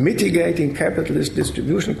to mitigating capitalist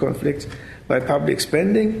distribution conflicts by public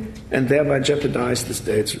spending and thereby jeopardize the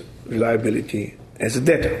state's reliability as a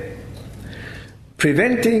debtor.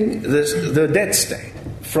 Preventing the debt state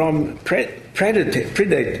from predating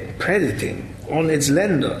on its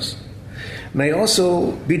lenders may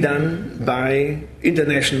also be done by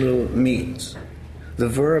international means. The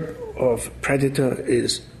verb of predator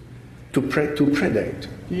is to predate.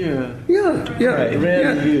 Yeah.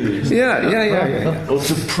 Rarely used. Yeah. Or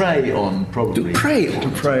to prey on, probably.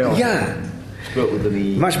 To prey on. Yeah. But with an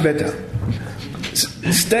E. Much better.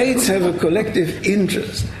 States have a collective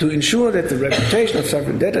interest to ensure that the reputation of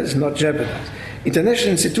sovereign debtor is not jeopardized.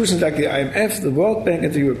 International institutions like the IMF, the World Bank,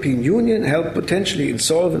 and the European Union help potentially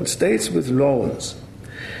insolvent states with loans,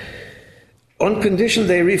 on condition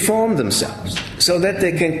they reform themselves, so that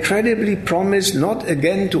they can credibly promise not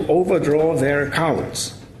again to overdraw their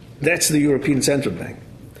accounts. That's the European Central Bank.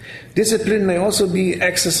 Discipline may also be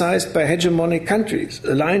exercised by hegemonic countries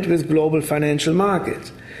aligned with global financial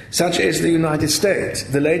markets, such as the United States.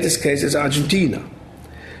 The latest case is Argentina.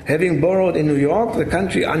 Having borrowed in New York, the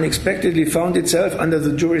country unexpectedly found itself under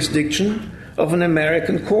the jurisdiction of an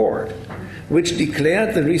American court, which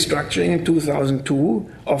declared the restructuring in 2002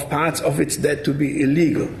 of parts of its debt to be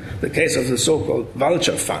illegal, the case of the so-called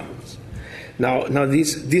vulture funds. Now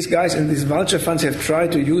these guys in these vulture funds have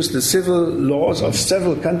tried to use the civil laws of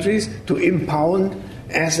several countries to impound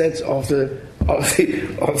assets of the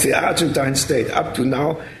Argentine state. Up to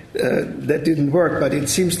now, that didn't work, but it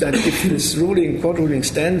seems that if this court ruling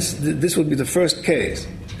stands, this will be the first case.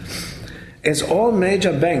 As all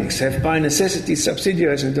major banks have by necessity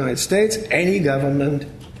subsidiaries in the United States, any government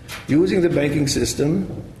using the banking system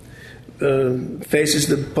faces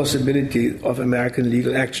the possibility of American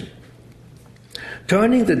legal action.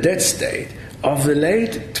 Turning the debt state of the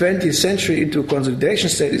late 20th century into a consolidation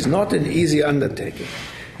state is not an easy undertaking,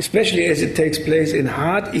 especially as it takes place in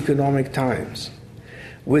hard economic times.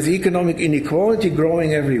 With economic inequality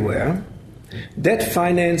growing everywhere,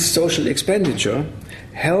 debt-financed social expenditure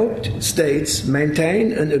helped states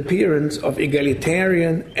maintain an appearance of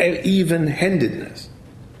egalitarian even-handedness.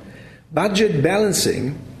 Budget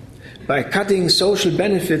balancing by cutting social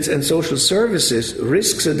benefits and social services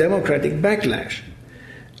risks a democratic backlash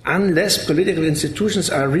unless political institutions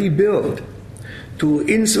are rebuilt to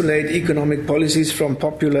insulate economic policies from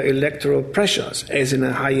popular electoral pressures, as in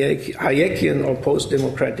a Hayekian or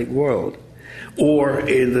post-democratic world, or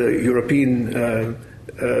in the European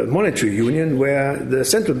monetary union, where the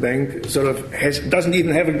central bank doesn't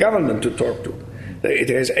even have a government to talk to. It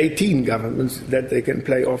has 18 governments that they can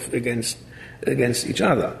play off against each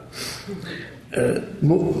other.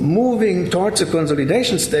 Moving towards a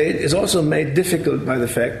consolidation state is also made difficult by the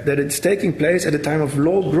fact that it's taking place at a time of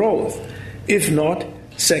low growth, if not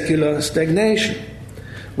secular stagnation,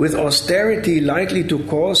 with austerity likely to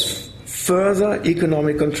cause further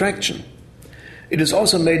economic contraction. It is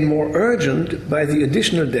also made more urgent by the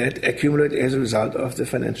additional debt accumulated as a result of the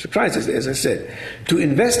financial crisis, as I said. To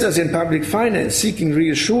investors in public finance seeking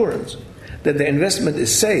reassurance that their investment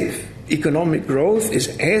is safe, economic growth is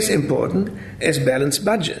as important as balanced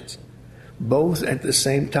budgets. Both at the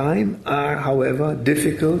same time are, however,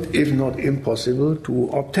 difficult, if not impossible, to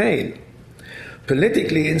obtain.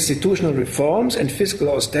 Politically, institutional reforms and fiscal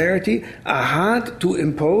austerity are hard to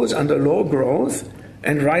impose under low growth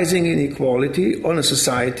and rising inequality on a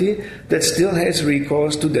society that still has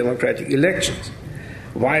recourse to democratic elections.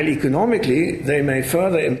 while economically they may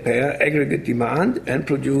further impair aggregate demand and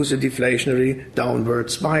produce a deflationary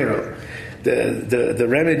downward spiral. The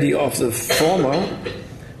remedy of the former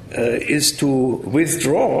is to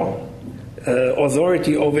withdraw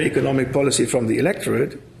authority over economic policy from the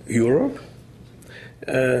electorate, Europe,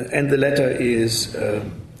 and the latter is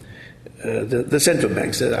the central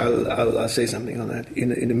banks. I'll say something on that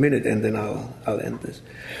in a minute, and then I'll end this.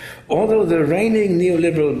 Although the reigning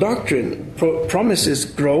neoliberal doctrine promises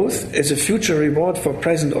growth as a future reward for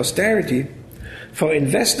present austerity, for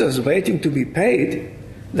investors waiting to be paid,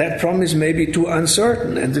 that promise may be too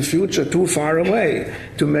uncertain and the future too far away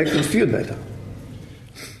to make them feel better.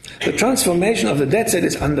 The transformation of the debt set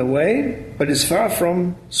is underway, but is far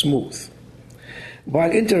from smooth.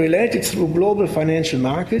 While interrelated through global financial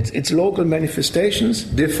markets, its local manifestations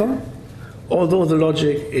differ, although the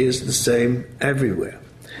logic is the same everywhere.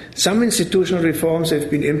 Some institutional reforms have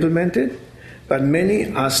been implemented, but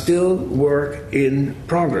many are still work in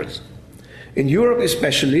progress. In Europe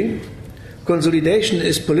especially, consolidation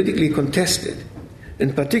is politically contested,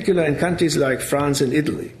 in particular in countries like France and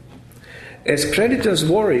Italy. As creditors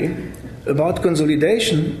worry about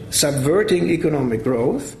consolidation subverting economic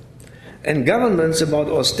growth, and governments about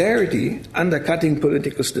austerity undercutting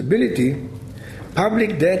political stability,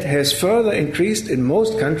 public debt has further increased in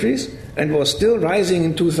most countries and was still rising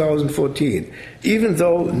in 2014, even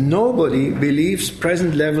though nobody believes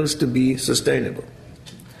present levels to be sustainable.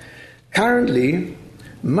 Currently,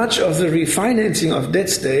 much of the refinancing of debt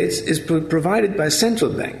states is provided by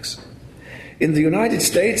central banks. In the United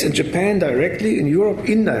States and Japan directly, in Europe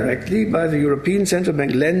indirectly, by the European Central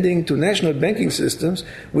Bank lending to national banking systems,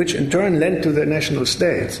 which in turn lend to their national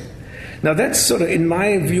states. Now that's sort of, in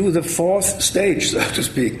my view, the fourth stage, so to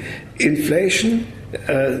speak. Inflation,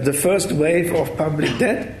 the first wave of public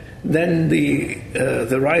debt, then the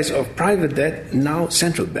rise of private debt, now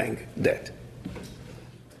central bank debt.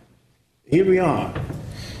 Here we are.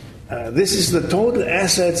 This is the total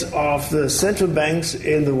assets of the central banks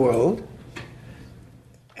in the world.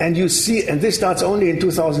 And you see, and this starts only in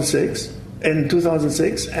 2006,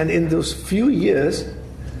 and in those few years,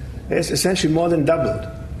 it's essentially more than doubled.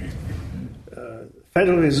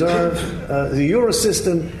 Federal Reserve, the Euro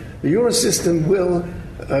system will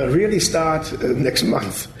really start next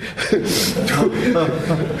month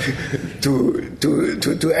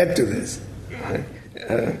to add to this.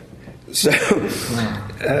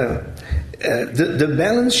 The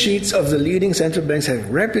balance sheets of the leading central banks have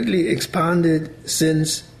rapidly expanded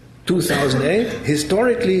since 2008.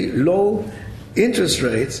 Historically low interest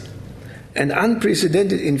rates and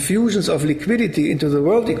unprecedented infusions of liquidity into the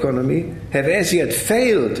world economy have as yet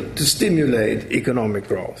failed to stimulate economic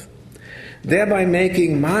growth, thereby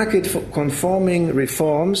making market-conforming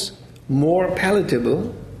reforms more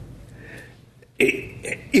palatable.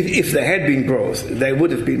 If there had been growth, they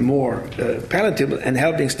would have been more palatable and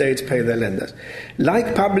helping states pay their lenders.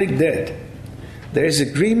 Like public debt, there is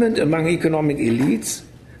agreement among economic elites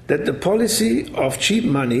that the policy of cheap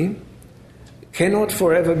money cannot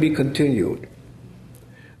forever be continued.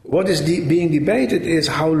 What is being debated is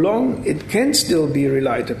how long it can still be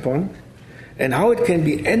relied upon and how it can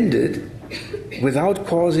be ended without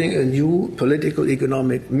causing a new political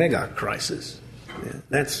economic mega crisis. Yeah,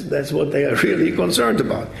 that's what they are really concerned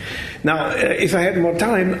about. Now, if I had more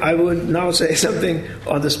time, I would now say something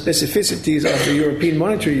on the specificities of the European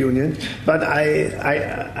Monetary Union, but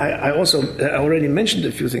I also already mentioned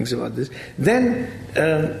a few things about this. Then,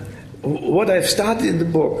 what I've started in the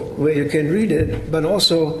book, where you can read it, but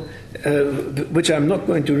also, which I'm not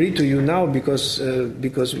going to read to you now because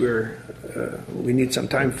we need some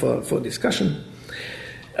time for discussion.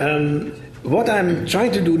 What I'm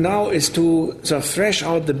trying to do now is to sort of thresh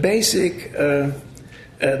out the basic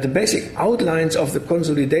outlines of the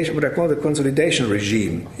consolidation, what I call the consolidation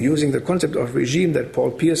regime, using the concept of regime that Paul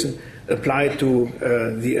Pearson applied to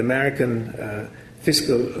the American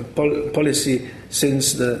fiscal policy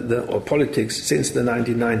since or politics since the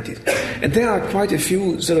 1990s. And there are quite a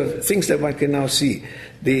few sort of things that one can now see.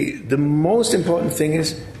 The most important thing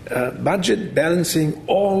is budget balancing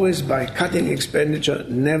always by cutting expenditure,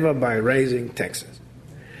 never by raising taxes.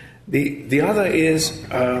 The other is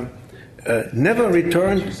never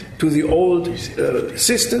return to the old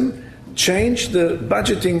system, change the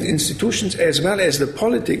budgeting institutions as well as the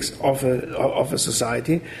politics of a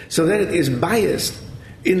society so that it is biased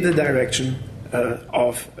in the direction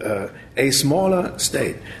of a smaller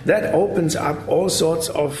state. That opens up all sorts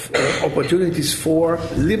of opportunities for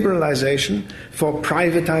liberalization, for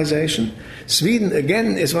privatization. Sweden,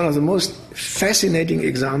 again, is one of the most fascinating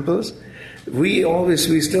examples. We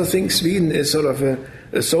still think Sweden is sort of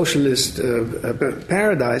socialist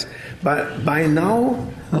paradise. But by now,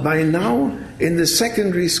 in the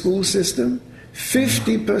secondary school system,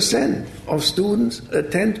 50% of students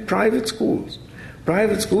attend private schools.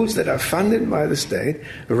 Private schools that are funded by the state,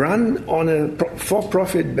 run on a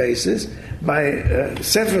for-profit basis by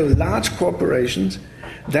several large corporations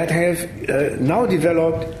that have now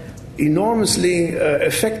developed enormously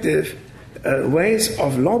effective ways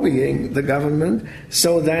of lobbying the government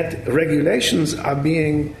so that regulations are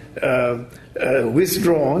being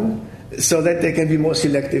withdrawn so that they can be more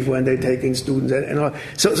selective when they take in students and all.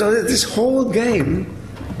 So this whole game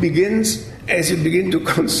begins as you begin to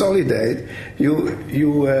consolidate.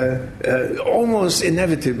 You almost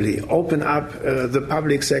inevitably open up the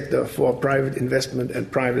public sector for private investment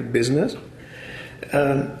and private business.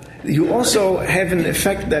 You also have an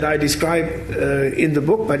effect that I describe in the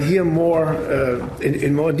book, but here more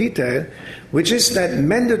in more detail, which is that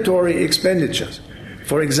mandatory expenditures,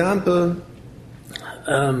 for example,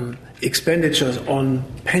 expenditures on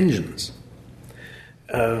pensions.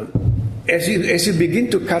 As you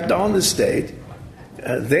begin to cut down the state,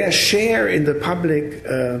 their share in the public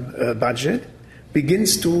budget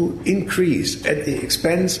begins to increase at the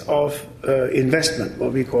expense of investment,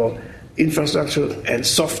 what we call infrastructure and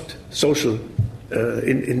soft social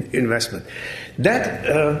investment. That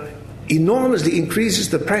enormously increases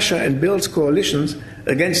the pressure and builds coalitions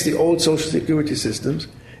against the old social security systems.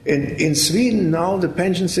 In Sweden now, the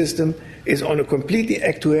pension system is on a completely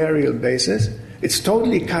actuarial basis. It's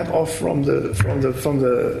totally cut off from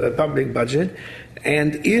the public budget,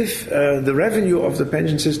 and if the revenue of the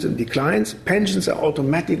pension system declines, pensions are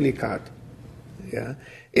automatically cut. Yeah.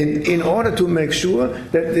 In order to make sure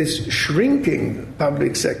that this shrinking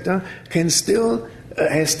public sector has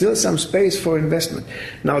still some space for investment.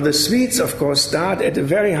 Now, the Swedes, of course, start at a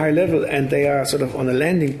very high level, and they are sort of on a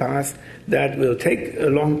landing path that will take a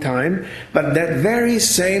long time. But that very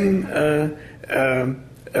same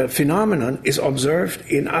phenomenon is observed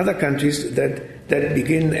in other countries that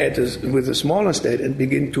begin with a smaller state and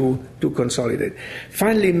begin to consolidate.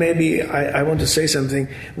 Finally, maybe I want to say something.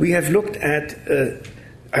 We have looked at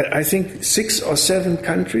I think 6 or 7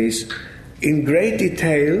 countries in great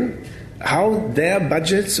detail how their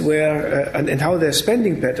budgets were and how their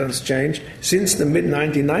spending patterns changed since the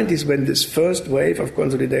mid-1990s when this first wave of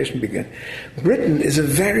consolidation began. Britain is a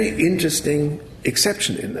very interesting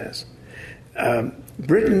exception in this.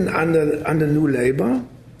 Britain under New Labour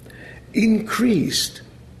increased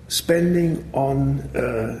spending on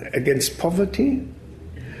against poverty,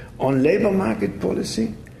 on labour market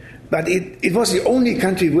policy. But it was the only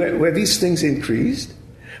country where these things increased,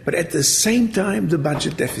 but at the same time the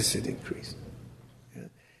budget deficit increased. Yeah.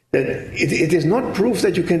 That it is not proof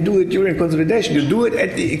that you can do it during consolidation. You do it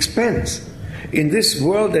at the expense. In this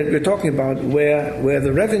world that we're talking about, where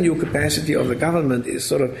the revenue capacity of the government is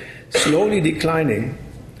sort of slowly declining,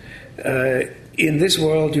 in this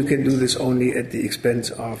world you can do this only at the expense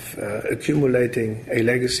of accumulating a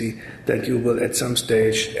legacy that you will at some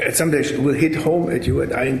stage will hit home at you.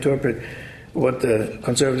 And I interpret what the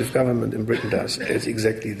Conservative government in Britain does as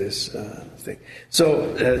exactly this thing.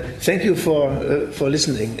 So thank you for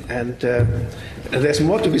listening, and there's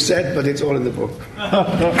more to be said, but it's all in the book.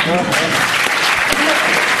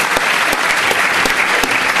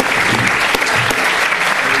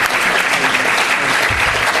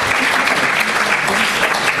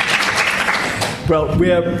 Well,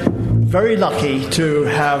 we're very lucky to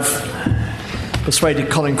have persuaded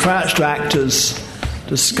Colin Crouch to act as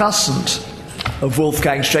discussant of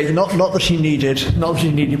Wolfgang Streeck. Not that he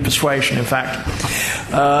needed persuasion, in fact.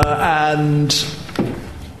 And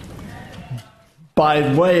by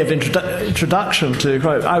way of introduction to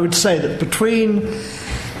Crouch, I would say that between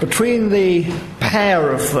the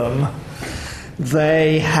pair of them,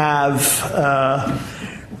 they have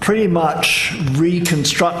pretty much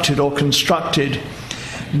reconstructed or constructed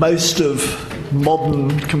most of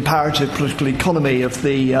modern comparative political economy of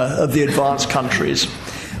the advanced countries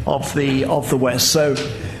of the West. So,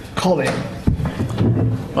 Colin.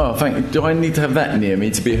 Oh, thank you. Do I need to have that near me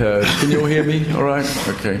to be heard? Can you all hear me? All right.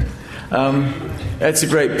 Okay. It's a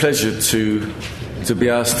great pleasure to be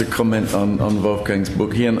asked to comment on Wolfgang's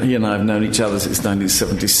book. He and I have known each other since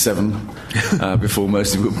 1977, before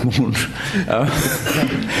most of you were born.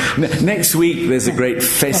 Next week there's a great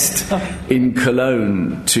fest in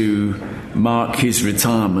Cologne to mark his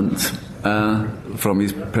retirement from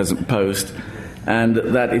his present post. And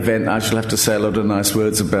at that event, I shall have to say a lot of nice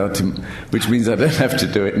words about him, which means I don't have to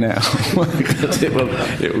do it now, because it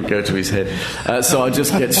will go to his head. So I'll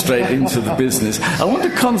just get straight into the business. I want to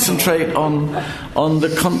concentrate on the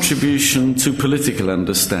contribution to political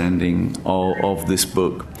understanding of this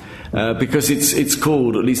book. Because it's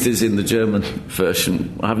called, at least is in the German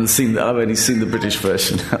version. I've only seen the British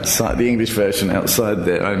version outside, the English version outside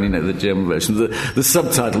there. I only know the German version. The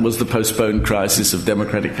subtitle was The Postponed Crisis of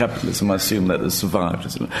Democratic Capitalism. I assume that has survived,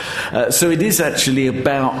 isn't it? So it is actually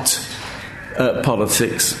about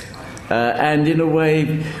politics. And in a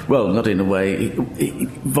way, well, not in a way,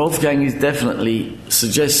 Wolfgang is definitely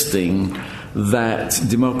suggesting that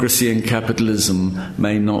democracy and capitalism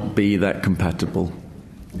may not be that compatible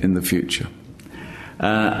in the future.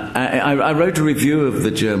 I wrote a review of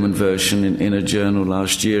the German version in a journal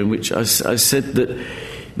last year in which I said that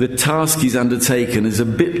the task he's undertaken is a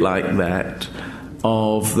bit like that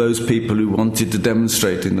of those people who wanted to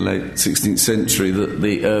demonstrate in the late 16th century that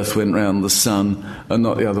the earth went round the sun and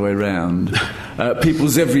not the other way round.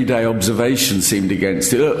 People's everyday observation seemed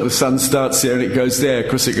against it. Look, the sun starts here and it goes there. Of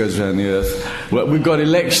course it goes around the earth. Well, we've got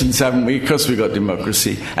elections, haven't we? Of course we've got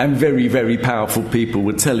democracy. And very, very powerful people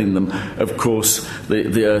were telling them, of course,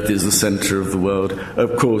 the earth is the centre of the world.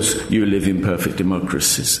 Of course, you live in perfect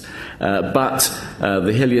democracies. But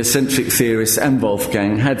the heliocentric theorists and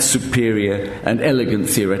Wolfgang had superior and elegant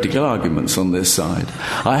theoretical arguments on their side.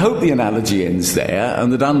 I hope the analogy ends there,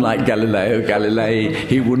 and that unlike Galileo Galilei,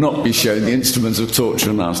 he will not be shown the instruments of torture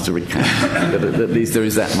and asked to recant. At least there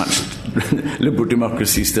is that much. Liberal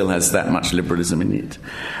democracy still has that much liberalism in it.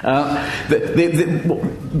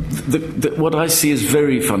 What I see as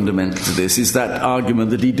very fundamental to this is that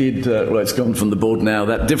argument that he did, well, it's gone from the board now,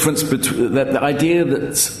 that difference between, that the idea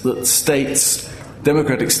that states,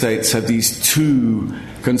 democratic states, have these two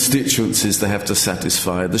constituencies they have to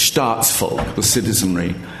satisfy: the Staatsvolk, the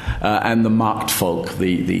citizenry, and the Marktvolk,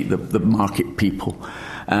 the market people.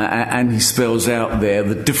 And he spells out there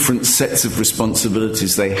the different sets of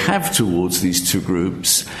responsibilities they have towards these two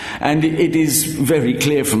groups. And it is very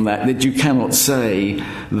clear from that you cannot say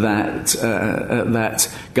that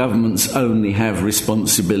governments only have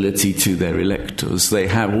responsibility to their electors. They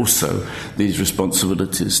have also these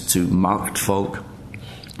responsibilities to Marktvolk.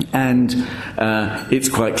 And it's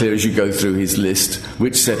quite clear as you go through his list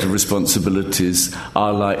which set of responsibilities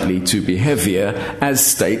are likely to be heavier as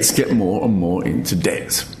states get more and more into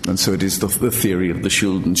debt. And so it is the theory of the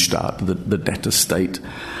Schuldenstaat, the debtor state.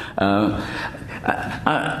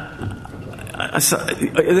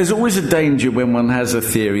 There's always a danger when one has a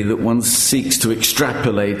theory that one seeks to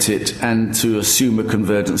extrapolate it and to assume a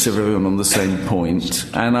convergence of everyone on the same point.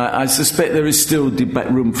 And I suspect there is still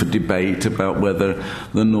room for debate about whether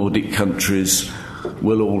the Nordic countries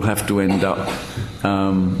will all have to end up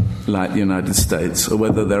like the United States, or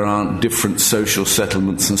whether there aren't different social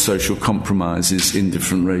settlements and social compromises in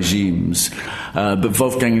different regimes. But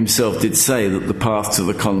Wolfgang himself did say that the path to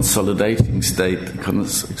the consolidation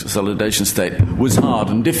state was hard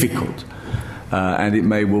and difficult. And it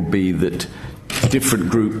may well be that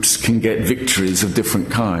different groups can get victories of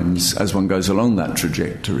different kinds as one goes along that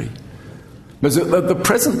trajectory. But at the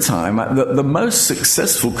present time, the most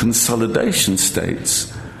successful consolidation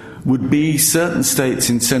states would be certain states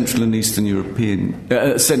in Central and Eastern Europe,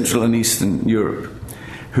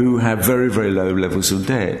 who have very, very low levels of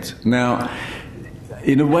debt. Now,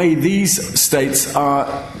 in a way, these states are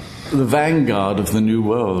the vanguard of the New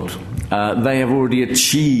World. They have already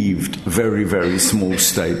achieved very, very small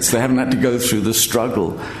states. They haven't had to go through the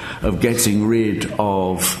struggle of getting rid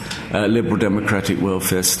of liberal democratic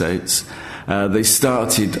welfare states. They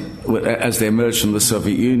started, as they emerged from the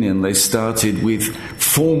Soviet Union, they started with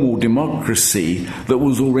formal democracy that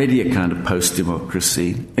was already a kind of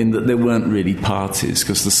post-democracy, in that there weren't really parties,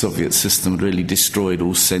 because the Soviet system had really destroyed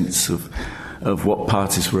all sense of what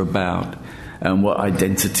parties were about and what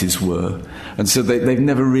identities were. And so they've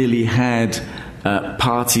never really had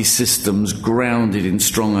party systems grounded in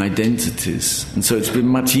strong identities. And so it's been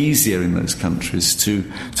much easier in those countries to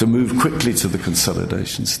move quickly to the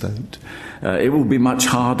consolidation state. It will be much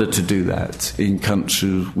harder to do that in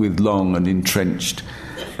countries with long and entrenched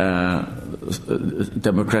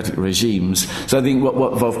democratic regimes. So I think what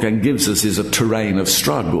Wolfgang gives us is a terrain of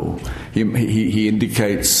struggle. He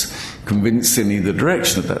indicates convincingly the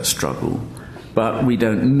direction of that struggle, but we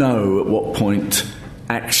don't know at what point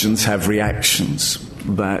actions have reactions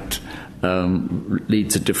that lead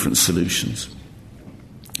to different solutions.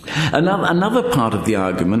 Another part of the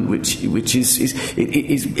argument, which is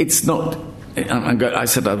it's not. I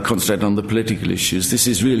said I'd concentrate on the political issues. This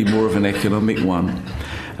is really more of an economic one,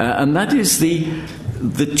 and that is the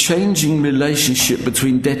the changing relationship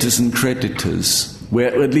between debtors and creditors,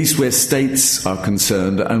 where at least where states are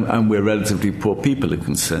concerned and where relatively poor people are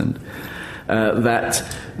concerned,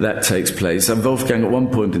 that takes place. And Wolfgang, at one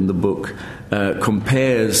point in the book,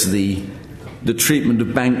 compares the treatment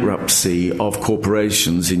of bankruptcy of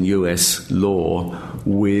corporations in US law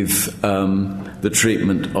with the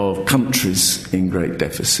treatment of countries in great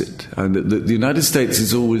deficit. And the United States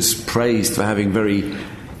is always praised for having very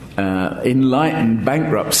enlightened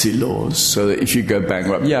bankruptcy laws, so that if you go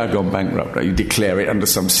bankrupt, I've gone bankrupt, you declare it under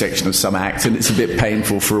some section of some act, and it's a bit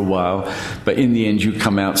painful for a while, but in the end you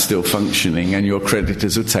come out still functioning, and your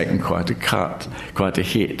creditors have taken quite a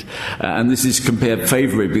hit. And this is compared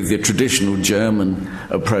favourably with the traditional German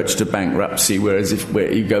approach to bankruptcy, whereas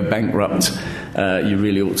where you go bankrupt, you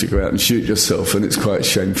really ought to go out and shoot yourself, and it's quite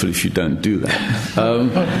shameful if you don't do that.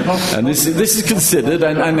 And this is considered,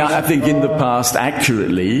 and I think in the past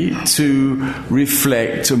accurately, to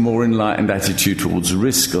reflect a more enlightened attitude towards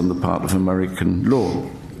risk on the part of American law.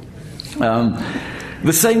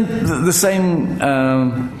 The same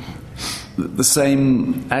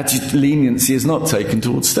leniency is not taken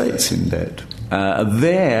towards states in debt.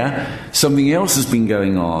 There, something else has been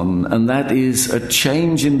going on, and that is a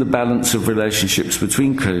change in the balance of relationships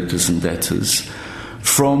between creditors and debtors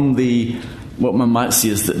from what one might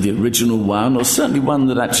see as the original one, or certainly one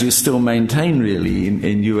that actually is still maintained really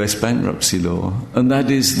in US bankruptcy law, and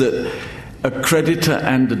that is that a creditor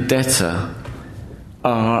and a debtor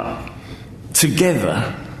are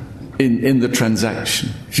together in the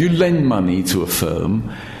transaction. If you lend money to a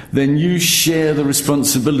firm, then you share the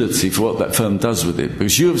responsibility for what that firm does with it,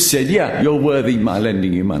 because you have said, you're worthy my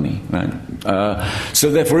lending you money, right?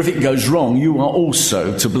 So therefore, if it goes wrong, you are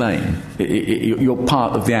also to blame. You're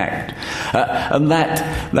part of the act. And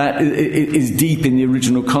that is deep in the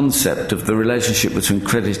original concept of the relationship between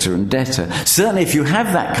creditor and debtor. Certainly, if you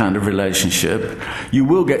have that kind of relationship, you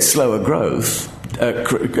will get slower growth.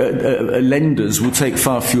 Lenders will take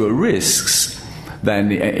far fewer risks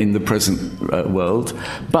than in the present world,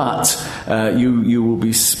 but you will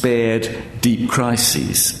be spared deep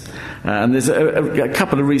crises. And there's a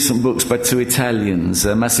couple of recent books by two Italians,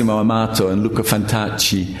 Massimo Amato and Luca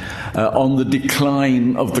Fantacci, on the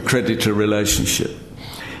decline of the creditor relationship,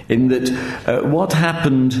 in that what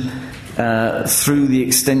happened through the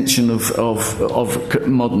extension of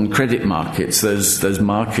modern credit markets, those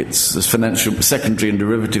markets, those financial secondary and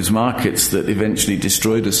derivatives markets that eventually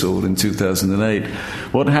destroyed us all in 2008.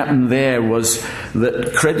 What happened there was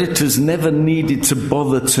that creditors never needed to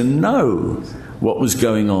bother to know what was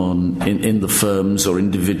going on in the firms or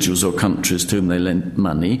individuals or countries to whom they lent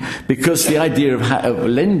money, because the idea of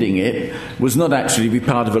lending it was not actually to be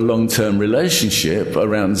part of a long-term relationship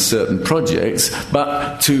around certain projects,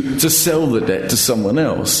 but to sell the debt to someone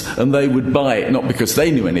else, and they would buy it not because they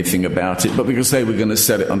knew anything about it, but because they were going to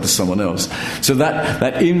sell it onto someone else. So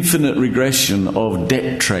that infinite regression of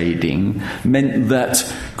debt trading meant that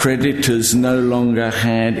creditors no longer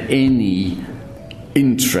had any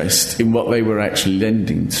interest in what they were actually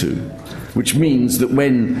lending to, which means that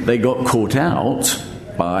when they got caught out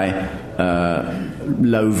by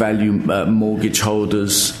low-value mortgage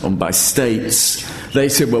holders and by states, they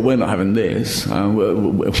said, well, we're not having this.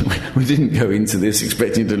 We didn't go into this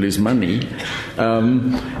expecting to lose money.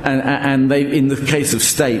 And they, in the case of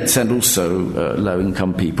states and also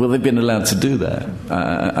low-income people, they've been allowed to do that.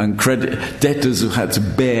 And debtors have had to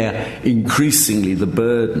bear increasingly the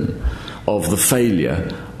burden of the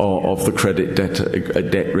failure of the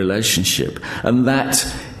credit-debt relationship. And that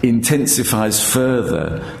intensifies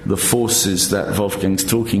further the forces that Wolfgang's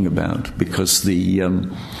talking about, because the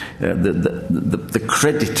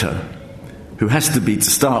creditor, who has to be, to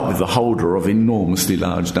start with, the holder of enormously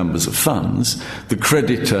large numbers of funds, the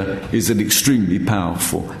creditor is an extremely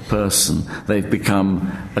powerful person. They've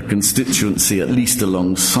become a constituency, at least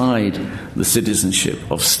alongside the citizenship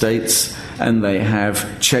of states, and they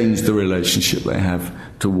have changed the relationship they have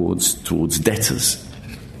towards debtors.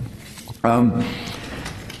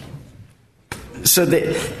 So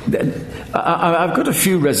I've got a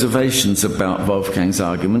few reservations about Wolfgang's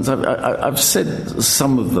arguments. I've said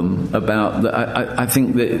some of them about that. I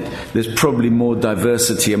think that there's probably more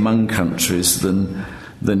diversity among countries than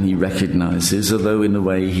he recognises, although in a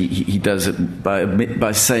way he does it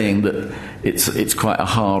by saying that it's quite a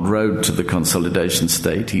hard road to the consolidation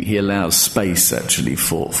state. He allows space actually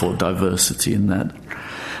for diversity in that.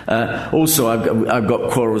 Also, I've got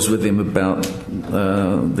quarrels with him about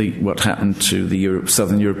what happened to the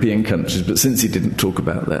southern European countries, but since he didn't talk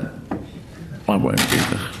about that, I won't do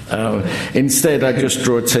that. Instead, I just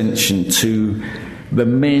draw attention to the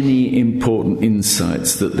many important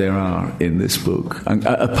insights that there are in this book. And,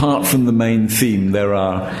 apart from the main theme, there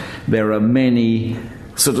are many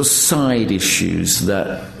sort of side issues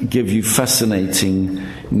that give you fascinating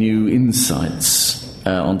new insights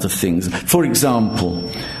onto things. For example,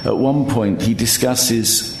 at one point he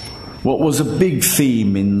discusses what was a big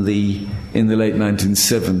theme in the late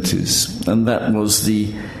 1970s, and that was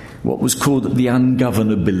what was called the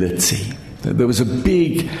ungovernability. There was a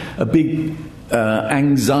big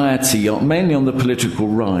anxiety, mainly on the political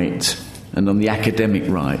right and on the academic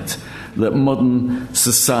right, that modern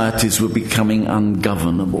societies were becoming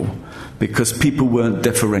ungovernable because people weren't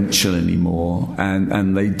deferential anymore,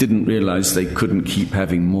 and they didn't realise they couldn't keep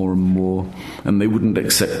having more and more, and they wouldn't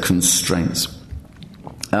accept constraints.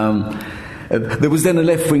 There was then a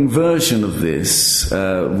left-wing version of this,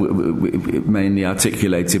 mainly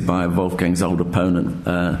articulated by Wolfgang's old opponent,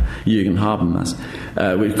 Jürgen Habermas,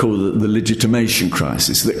 which called the legitimation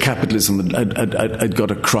crisis, that capitalism had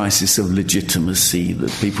got a crisis of legitimacy,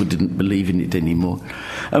 that people didn't believe in it anymore.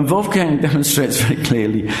 And Wolfgang demonstrates very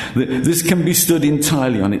clearly that this can be stood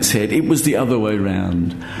entirely on its head. It was the other way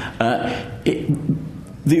round.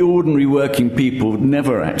 The ordinary working people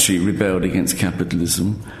never actually rebelled against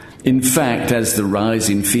capitalism. In fact, as the rise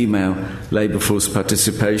in female labour force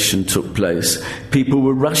participation took place, people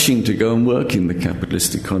were rushing to go and work in the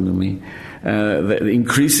capitalist economy,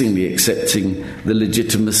 increasingly accepting the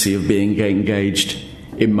legitimacy of being engaged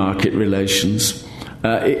in market relations.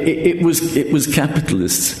 It was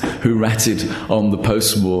capitalists who ratted on the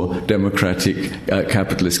post-war democratic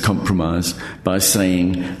capitalist compromise by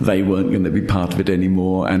saying they weren't going to be part of it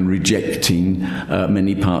anymore and rejecting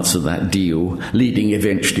many parts of that deal, leading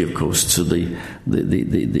eventually, of course, to the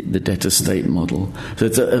debtor-state model. So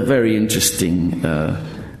it's a very interesting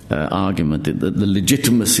argument that the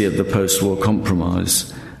legitimacy of the post-war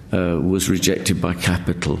compromise was rejected by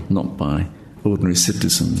capital, not by ordinary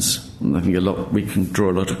citizens. And I think we can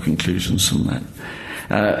draw a lot of conclusions from that.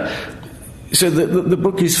 So the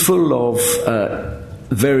book is full of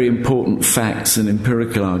very important facts and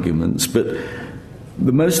empirical arguments, but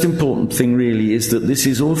the most important thing really is that this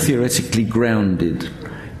is all theoretically grounded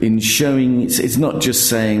in showing it's not just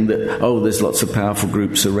saying that, there's lots of powerful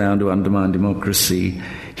groups around who undermine democracy.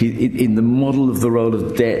 In the model of the role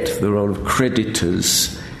of debt, the role of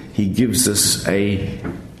creditors, he gives us a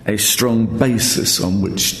strong basis on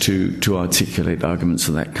which to articulate arguments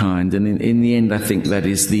of that kind. And in the end, I think that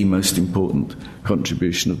is the most important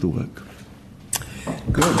contribution of the work.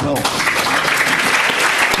 Good. Well,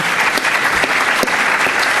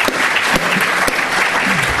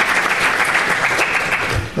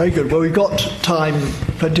 very good. Well, we've got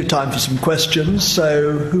plenty of time for some questions.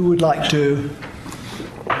 So who would like to...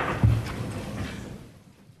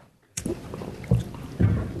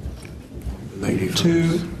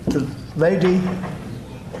 To the lady,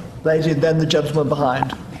 and then the gentleman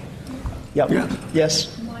behind. Yep. Yeah.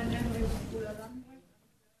 Yes. My name is Ulla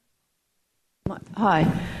Lambrecht. Hi,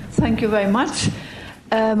 thank you very much.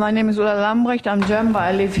 My name is Ulla Lambrecht. I'm German, but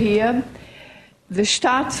I live here. The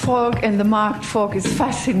Staatsvolk and the Marktvolk is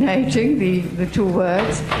fascinating, the two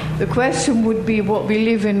words. The question would be what we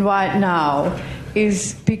live in right now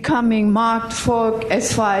is becoming Marktvolk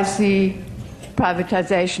as far as the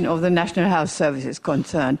privatization of the National Health Service is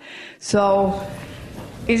concerned. So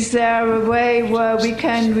is there a way where we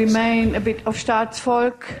can remain a bit of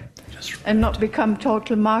Staatsvolk and not become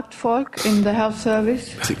total Marktvolk in the health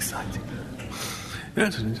service? That's exciting. Yeah,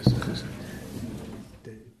 that's interesting.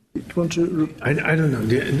 I don't know.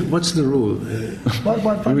 What's the rule?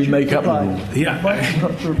 Do we make up the rule? Yeah.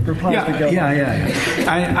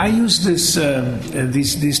 I use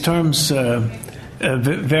these terms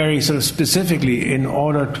very sort of specifically in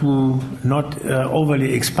order to not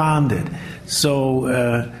overly expand it. So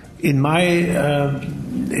in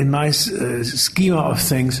my schema of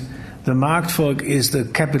things, the Marktvolk is the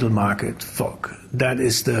capital market folk. That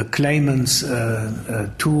is the claimants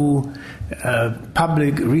to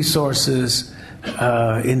public resources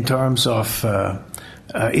in terms of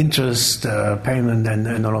interest payment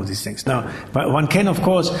and all of these things. Now, but one can, of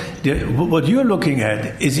course, what you're looking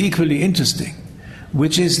at is equally interesting,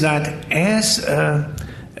 which is that as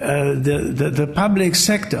the public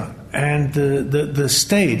sector and the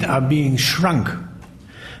state are being shrunk,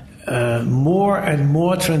 more and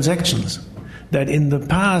more transactions that in the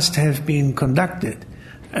past have been conducted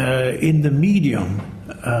in the medium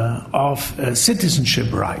of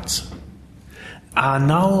citizenship rights are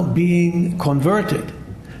now being converted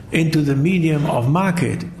into the medium of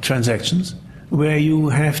market transactions, where you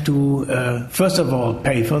have to, first of all,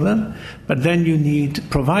 pay for them, but then you need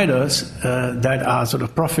providers that are sort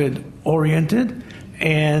of profit-oriented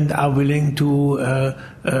and are willing to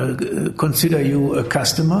consider you a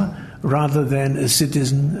customer rather than a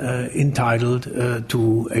citizen entitled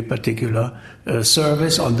to a particular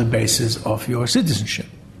service on the basis of your citizenship.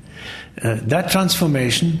 That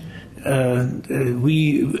transformation, to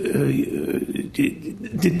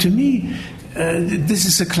me, this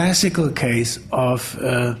is a classical case of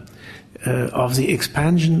the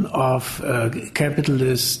expansion of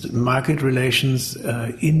capitalist market relations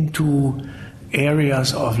into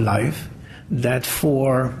areas of life that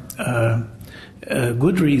for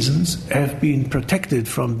good reasons have been protected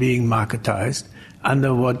from being marketized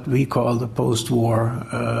under what we call the post-war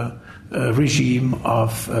regime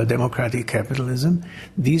of democratic capitalism.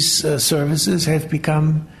 These services have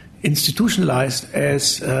become institutionalized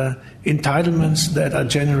as entitlements that are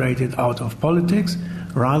generated out of politics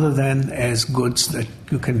rather than as goods that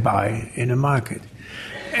you can buy in a market.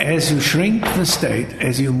 As you shrink the state,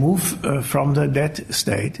 as you move from the debt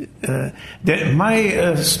state,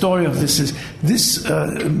 my story of this is this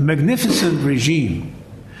magnificent regime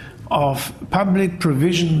of public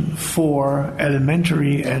provision for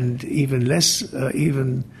elementary and even less,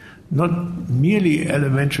 even not merely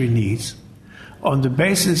elementary needs, on the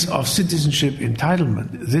basis of citizenship entitlement,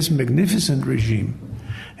 this magnificent regime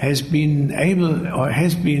has been able or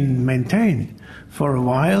has been maintained for a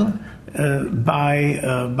while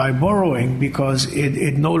by borrowing, because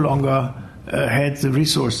it no longer had the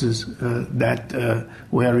resources that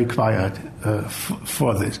were required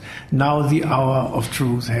for this. Now the hour of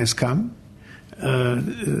truth has come.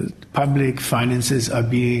 Public finances are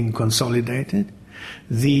being consolidated.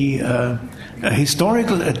 The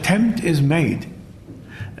historical attempt is made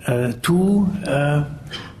to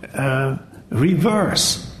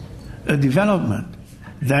reverse a development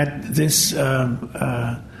that this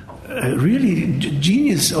really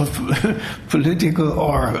genius of political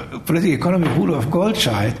economy, Rudolf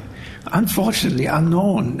Goldscheid, unfortunately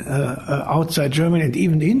unknown outside Germany and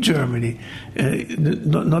even in Germany,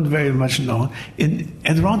 not very much known. And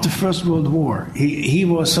around the First World War, he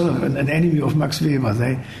was sort of an enemy of Max Weber.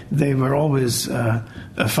 They were always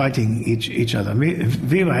fighting each other.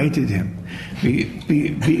 Weber hated him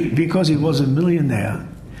because he was a millionaire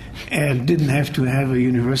and didn't have to have a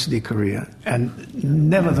university career, and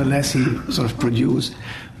nevertheless he sort of produced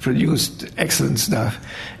excellent stuff.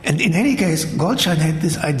 And in any case, Goldscheid had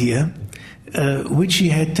this idea, which he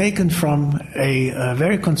had taken from a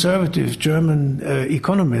very conservative German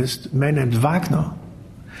economist, man named Wagner,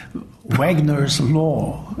 Wagner's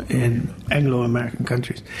Law in Anglo-American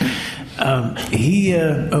countries.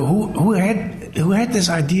 Who had this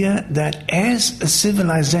idea that as a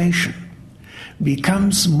civilization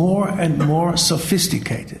becomes more and more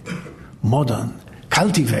sophisticated, modern,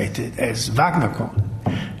 cultivated, as Wagner called it,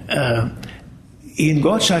 in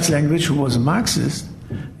Goldscheid's language, who was a Marxist,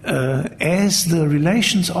 as the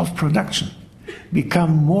relations of production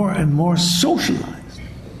become more and more socialized,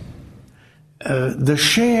 the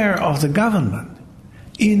share of the government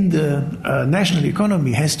in the national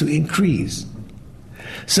economy has to increase,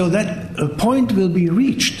 so that a point will be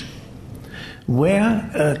reached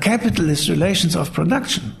where capitalist relations of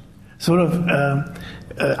production sort of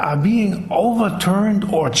are being overturned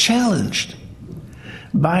or challenged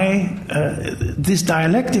by this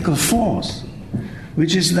dialectical force,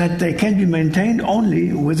 which is that they can be maintained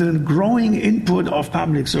only with a growing input of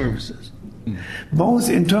public services, both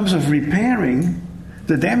in terms of repairing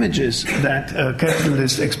the damages that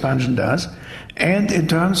capitalist expansion does, and in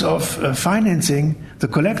terms of financing the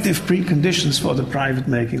collective preconditions for the private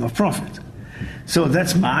making of profit. So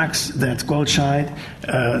that's Marx, that's Goldscheid,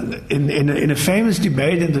 in a famous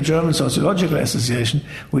debate in the German Sociological Association,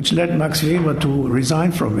 which led Max Weber to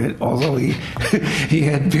resign from it, although he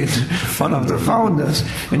had been one of the founders.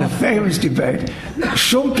 In a famous debate,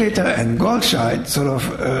 Schumpeter and Goldscheid sort of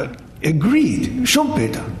agreed,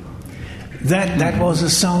 Schumpeter, that was a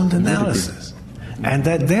sound analysis, and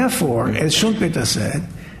that therefore, as Schumpeter said,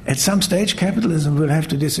 at some stage, capitalism will have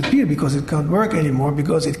to disappear because it can't work anymore,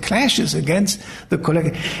 because it clashes against the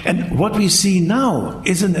collective. And what we see now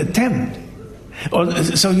is an attempt.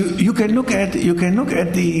 So you can look at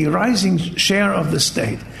the rising share of the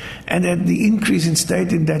state and at the increase in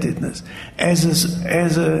state indebtedness as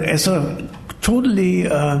sort of totally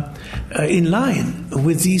in line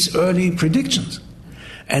with these early predictions.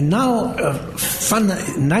 And now,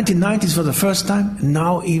 1990s for the first time,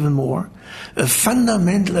 now even more, a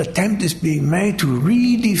fundamental attempt is being made to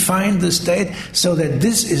redefine the state so that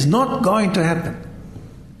this is not going to happen.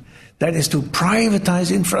 That is to privatize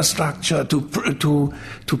infrastructure, to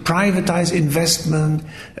privatize investment,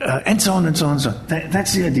 and so on and so on and so on.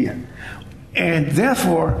 That's the idea. And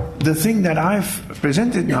therefore, the thing that I've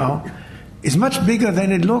presented now is much bigger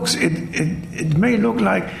than it looks. It may look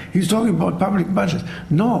like he's talking about public budgets.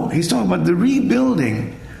 No, he's talking about the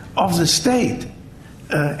rebuilding of the state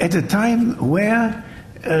at a time where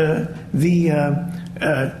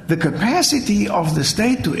the capacity of the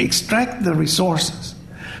state to extract the resources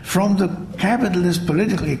from the capitalist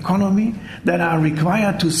political economy that are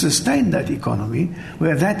required to sustain that economy,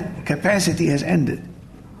 where that capacity has ended.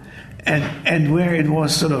 And where it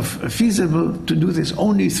was sort of feasible to do this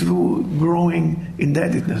only through growing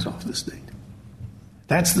indebtedness of the state.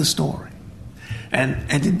 That's the story. And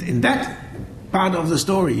in that part of the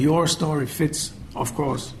story, your story fits, of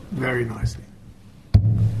course, very nicely.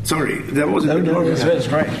 Sorry, that wasn't... No, that's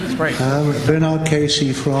great. That's great. Bernard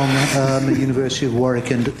Casey from the University of Warwick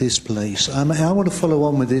and this place. I want to follow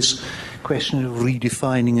on with this question of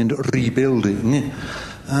redefining and rebuilding,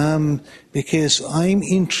 because I'm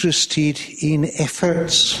interested in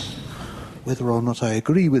efforts, whether or not I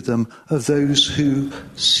agree with them, of those who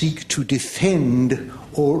seek to defend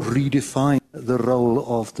or redefine the role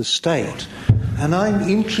of the state. And I'm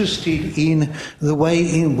interested in the way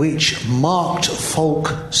in which marked folk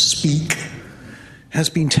speak has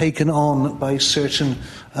been taken on by certain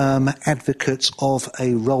advocates of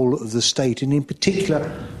a role of the state. And in particular,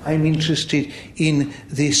 I'm interested in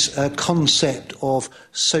this concept of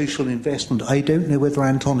social investment. I don't know whether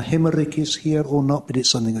Anton Hemmerich is here or not, but it's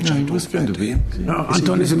something which I talk about. No,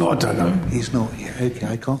 Anton is in Ottawa. No? He's not here. Okay,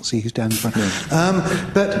 I can't see who's down in front.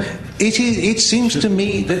 But it seems to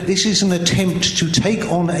me that this is an attempt to take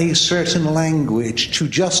on a certain language to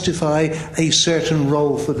justify a certain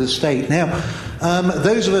role for the state. Now,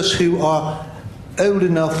 those of us who are old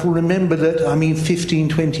enough will remember that, 15,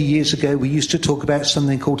 20 years ago, we used to talk about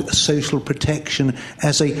something called social protection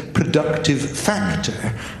as a productive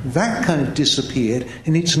factor. That kind of disappeared,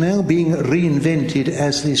 and it's now being reinvented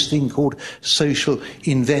as this thing called social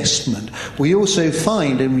investment. We also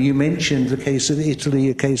find, and you mentioned the case of Italy,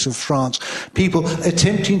 a case of France, people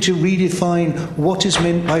attempting to redefine what is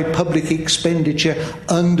meant by public expenditure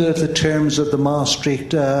under the terms of the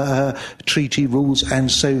Maastricht Treaty rules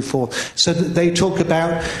and so forth, so that they talk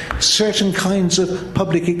about certain kinds of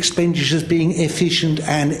public expenditures being efficient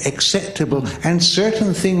and acceptable, and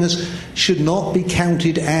certain things should not be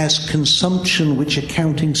counted as consumption, which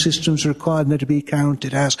accounting systems require them to be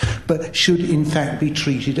counted as, but should in fact be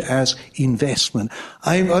treated as investment.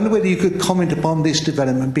 I wonder whether you could comment upon this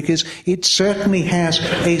development, because it certainly has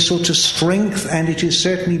a sort of strength and it is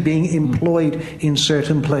certainly being employed in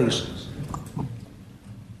certain places.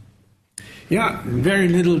 Yeah, very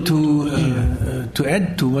little to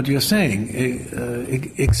add to what you're saying,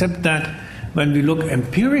 except that when we look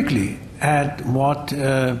empirically at what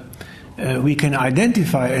we can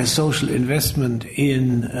identify as social investment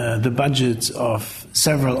in the budgets of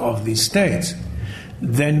several of these states,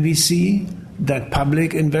 then we see that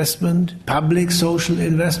public investment, public social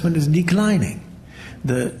investment, is declining.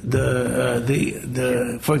 For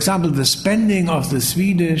example, the spending of the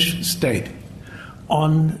Swedish state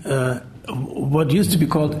on what used to be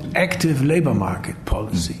called active labor market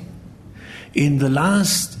policy in the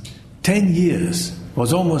last 10 years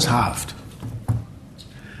was almost halved.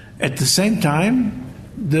 At the same time,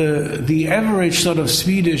 the average sort of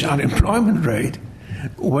Swedish unemployment rate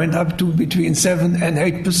went up to between 7 and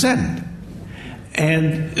 8%.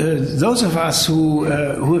 And those of us who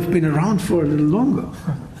have been around for a little longer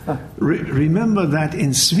remember that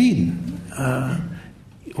in Sweden,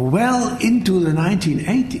 well into the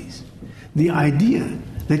 1980s, the idea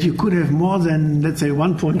that you could have more than, let's say,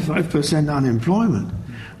 1.5% unemployment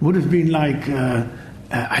would have been like,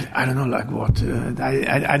 I don't know, like what?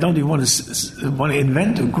 I don't even want to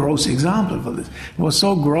invent a gross example for this. It was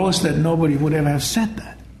so gross that nobody would ever have said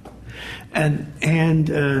that. And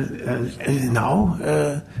now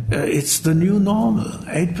it's the new normal,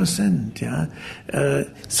 8%. Yeah.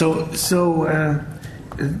 So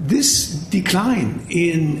this decline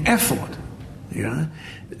in effort, yeah,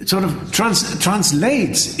 sort of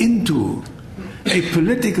translates into a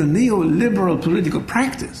political, neoliberal political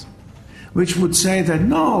practice, which would say that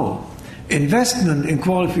no, investment in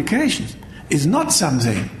qualifications is not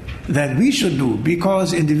something that we should do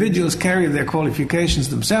because individuals carry their qualifications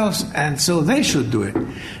themselves and so they should do it.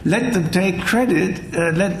 Let them take credit,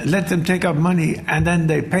 let them take up money and then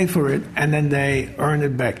they pay for it and then they earn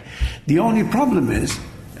it back. The only problem is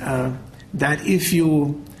that if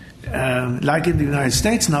you like in the United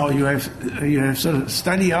States now, you have sort of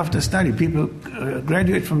study after study. People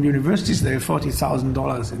graduate from universities, they have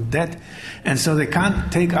 $40,000 in debt, and so they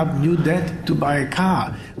can't take up new debt to buy a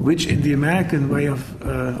car, which in the American way of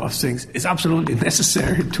things is absolutely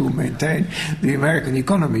necessary to maintain the American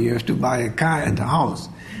economy. You have to buy a car and a house,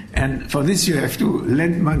 and for this you have to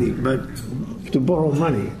lend money, but to borrow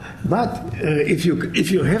money. But if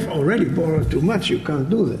you have already borrowed too much, you can't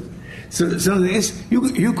do that. So there is,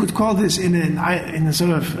 you could call this in a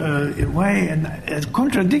sort of way a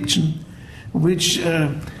contradiction, which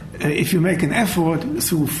if you make an effort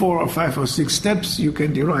through 4 or 5 or 6 steps, you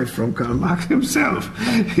can derive from Karl Marx himself.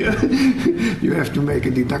 You have to make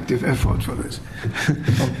a deductive effort for this.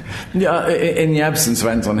 Yeah, in the absence of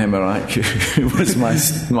Anton Hemmerich, who was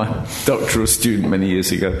my doctoral student many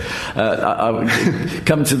years ago, I would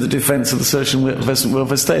come to the defence of the social investment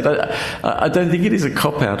welfare state. I don't think it is a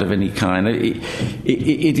cop-out of any kind.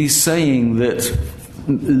 It is saying that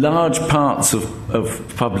large parts of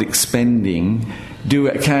public spending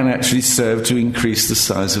can actually serve to increase the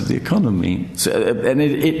size of the economy. So, and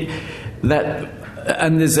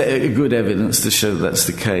there's good evidence to show that's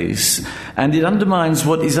the case. And it undermines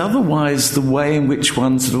what is otherwise the way in which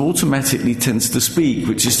one sort of automatically tends to speak,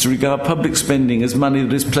 which is to regard public spending as money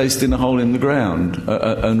that is placed in a hole in the ground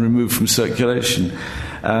and removed from circulation.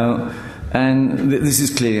 And this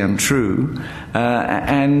is clearly untrue.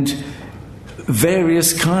 And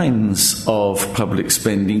various kinds of public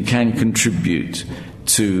spending can contribute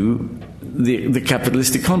to the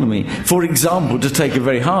capitalist economy. For example, to take a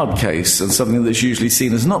very hard case, and something that's usually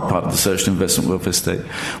seen as not part of the social investment welfare state,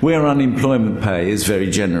 where unemployment pay is very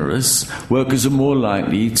generous, workers are more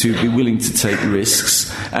likely to be willing to take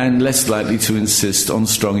risks and less likely to insist on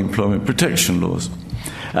strong employment protection laws.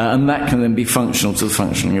 And that can then be functional to the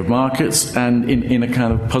functioning of markets and in a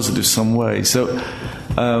kind of positive sum way. So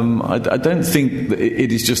I don't think that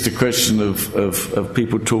it is just a question of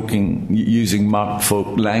people using Mark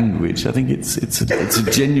folk language. I think it's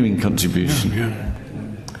a genuine contribution. Yeah.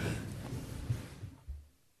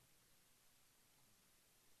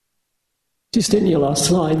 Just in your last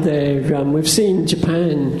slide there, we've seen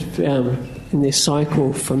Japan in this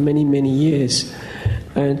cycle for many, many years.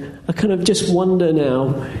 And I kind of just wonder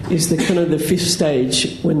now, is the kind of the fifth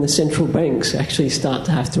stage when the central banks actually start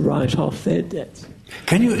to have to write off their debts?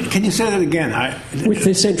 Can you say that again? With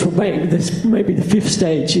the central bank, maybe the fifth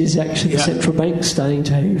stage is actually the central bank starting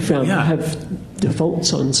to have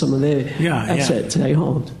defaults on some of their assets they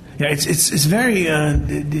hold. Yeah, it's very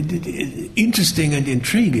interesting and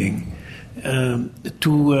intriguing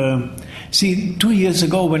to see. 2 years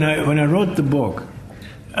ago, when I wrote the book,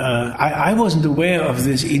 I wasn't aware of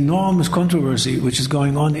this enormous controversy which is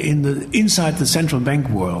going on inside the central bank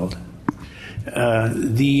world.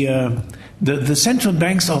 The central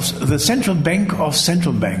bank of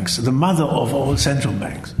central banks, the mother of all central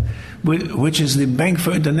banks, which is the Bank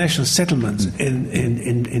for International Settlements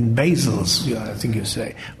in Basel's, I think you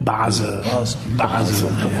say Basel. Lots of Basel,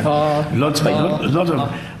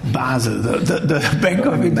 the Bank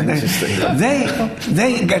of International.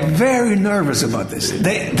 They get very nervous about this.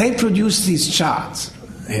 They produce these charts,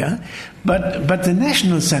 but the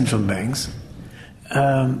national central banks,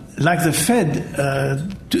 like the Fed,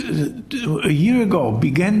 a year ago,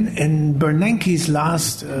 began in Bernanke's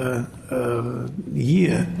last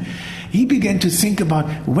year, he began to think about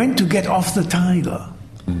when to get off the tiger,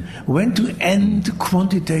 when to end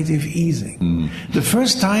quantitative easing. The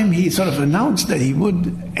first time he sort of announced that he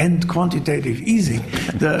would end quantitative easing,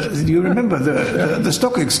 you remember the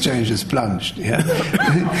stock exchanges plunged,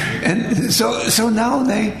 and so now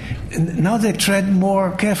they tread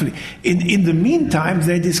more carefully. In the meantime,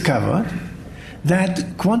 they discovered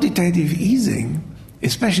that quantitative easing,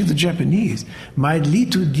 especially the Japanese, might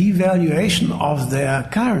lead to devaluation of their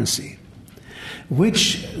currency,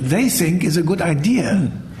 which they think is a good idea,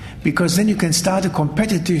 because then you can start a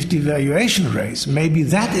competitive devaluation race. Maybe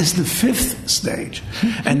that is the fifth stage,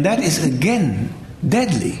 and that is again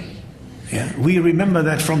deadly. We remember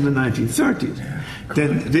that from the 1930s.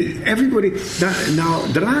 Now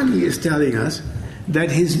Draghi is telling us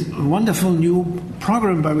that his wonderful new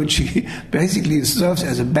program, by which he basically serves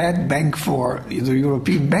as a bad bank for the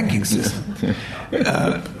European banking system,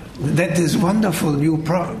 that this wonderful new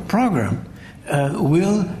program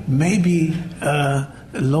will maybe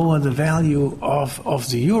lower the value of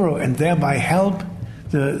the euro and thereby help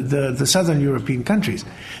the southern European countries.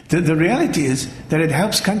 The reality is that it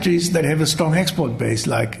helps countries that have a strong export base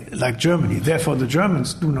like Germany. Therefore, the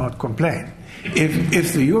Germans do not complain.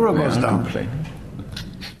 If the euro goes down...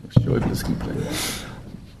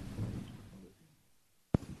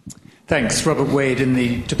 Thanks. Robert Wade in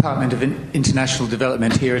the Department of International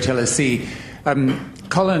Development here at LSE.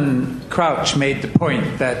 Colin Crouch made the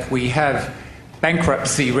point that we have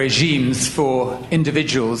bankruptcy regimes for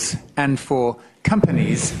individuals and for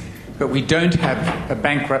companies, but we don't have a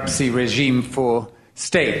bankruptcy regime for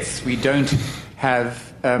states. We don't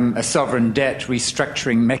have a sovereign debt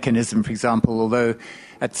restructuring mechanism, for example, although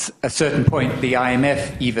at a certain point the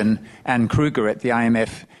IMF, even Anne Kruger at the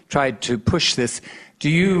IMF, tried to push this. Do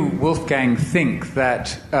you, Wolfgang, think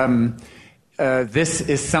that this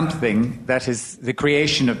is something that is the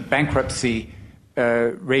creation of bankruptcy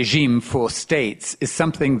regime for states is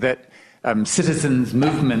something that citizens'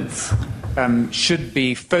 movements should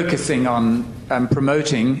be focusing on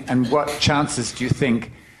promoting, and what chances do you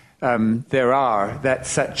think there are that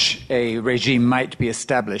such a regime might be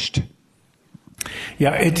established?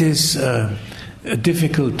 Yeah, it is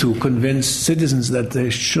difficult to convince citizens that they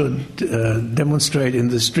should demonstrate in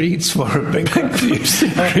the streets for a bankruptcy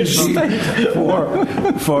regime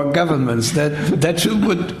for governments. That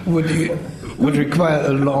would require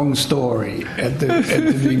a long story at the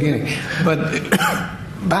beginning.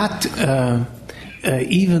 But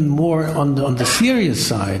even more on the serious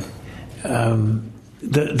side,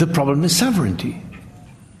 the problem is sovereignty.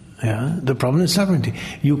 Yeah, the problem is sovereignty.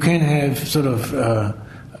 You can have sort of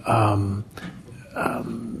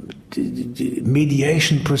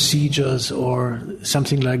mediation procedures or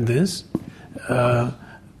something like this,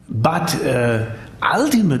 but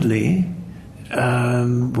ultimately,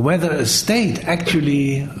 whether a state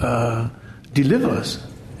actually delivers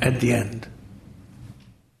at the end.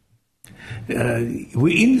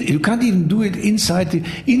 You can't even do it inside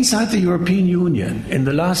the European Union in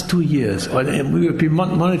the last 2 years, or the European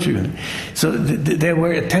Monetary Union. So there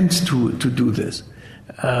were attempts to do this.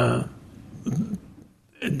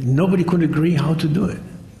 Nobody could agree how to do it,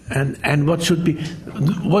 and what should be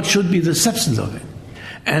the substance of it.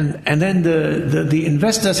 And then the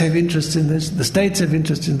investors have interest in this, the states have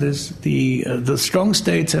interest in this, the strong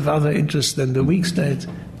states have other interests than the weak states.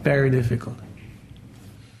 Very difficult.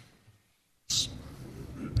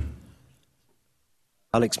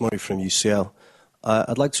 Alex Murray from UCL.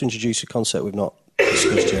 I'd like to introduce a concept we've not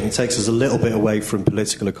discussed yet, and it takes us a little bit away from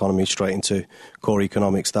political economy straight into core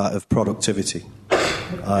economics, that of productivity.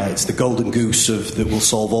 It's the golden goose that will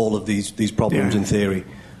solve all of these problems in theory.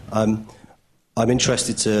 I'm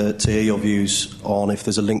interested to hear your views on if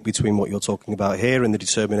there's a link between what you're talking about here and the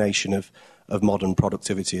determination of modern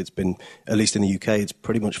productivity. It's been, at least in the UK, it's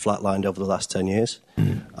pretty much flatlined over the last 10 years.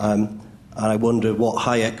 And I wonder what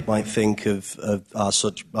Hayek might think of our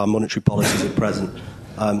monetary policies at present.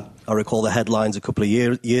 I recall the headlines a couple of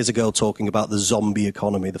years ago talking about the zombie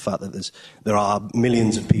economy, the fact that there are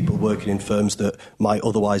millions of people working in firms that might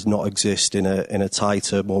otherwise not exist in a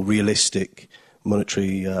tighter, more realistic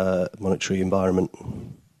monetary environment.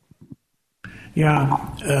 Yeah,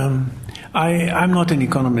 I'm not an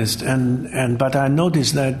economist, but I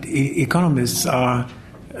notice that economists are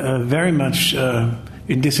very much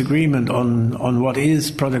in disagreement on what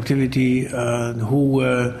is productivity,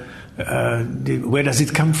 where does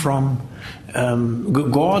it come from?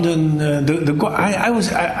 Gordon,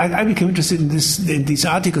 I became interested in these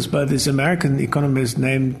articles by this American economist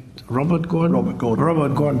named Robert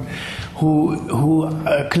Gordon, who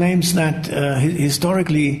claims that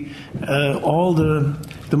historically all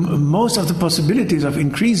most of the possibilities of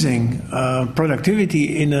increasing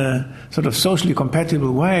productivity in a sort of socially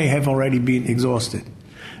compatible way have already been exhausted.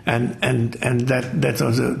 And that's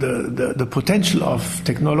also the potential of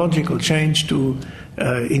technological change to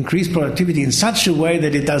increase productivity in such a way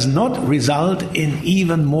that it does not result in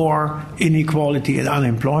even more inequality and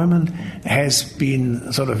unemployment has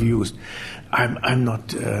been sort of used. I'm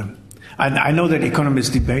not. I know that economists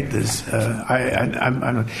debate this. I'm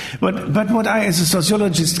not. But what I, as a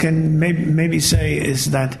sociologist, can maybe say is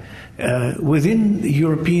that within the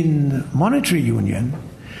European Monetary Union,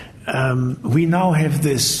 we now have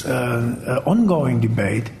this ongoing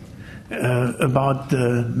debate about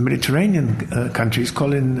the Mediterranean countries.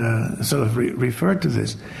 Colin sort of referred to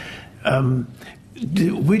this,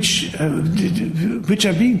 which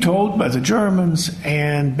are being told by the Germans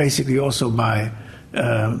and basically also by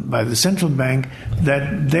the central bank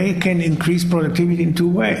that they can increase productivity in two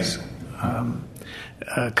ways: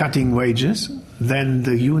 cutting wages, then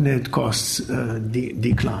the unit costs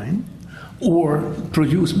decline, or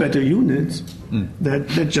produce better units that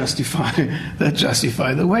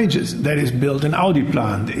justify the wages. That is, build an Audi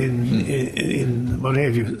plant in what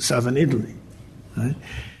have you, southern Italy. Right?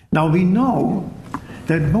 Now we know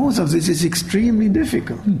that both of this is extremely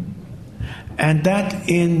difficult, and that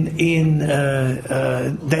in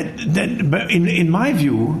my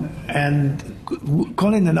view, and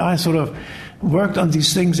Colin and I sort of worked on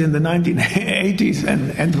these things in the 1980s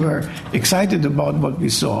and were excited about what we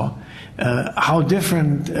saw, how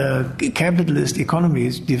different capitalist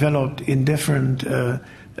economies developed in different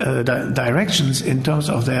directions in terms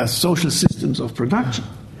of their social systems of production.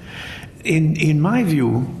 In my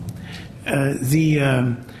view,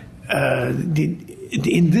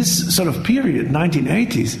 in this sort of period,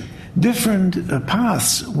 1980s, different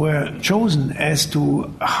paths were chosen as to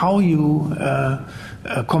how you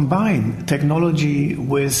combine technology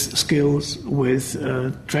with skills, with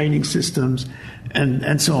training systems,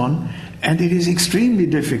 and so on. And it is extremely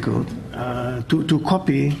difficult to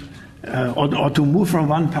copy or to move from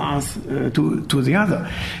one path to the other.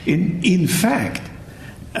 In fact,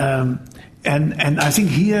 and I think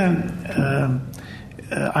here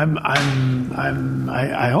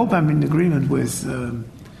I hope I'm in agreement with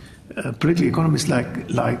political economists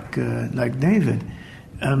like David.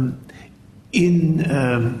 In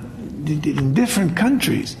different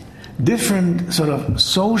countries, different sort of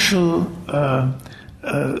social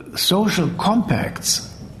compacts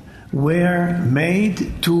were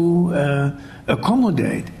made to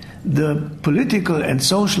accommodate the political and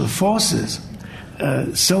social forces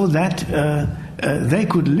so that they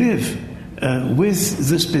could live with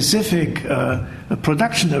the specific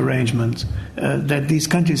production arrangements that these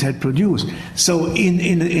countries had produced. So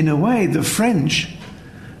in a way, the French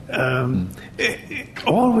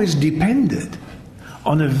always depended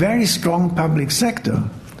on a very strong public sector,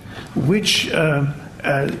 which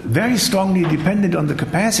very strongly depended on the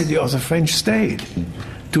capacity of the French state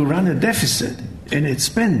to run a deficit in its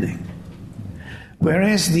spending.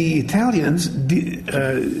 Whereas the Italians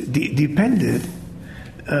depended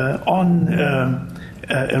on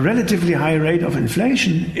a relatively high rate of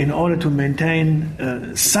inflation in order to maintain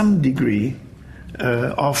some degree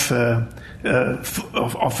of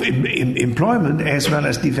employment, as well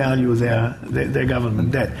as devalue their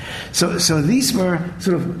government debt. So these were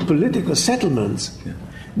sort of political settlements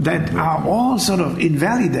that are all sort of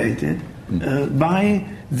invalidated by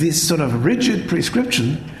this sort of rigid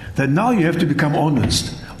prescription that now you have to become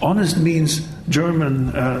honest. Honest means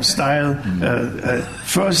German style,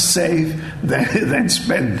 first save, then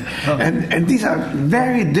spend. And these are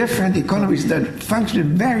very different economies that function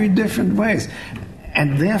in very different ways.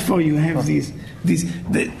 And therefore you have these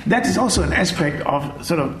that is also an aspect of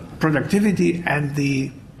sort of productivity and the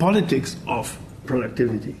politics of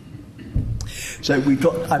productivity. So we've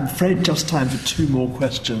got, I'm afraid, just time for two more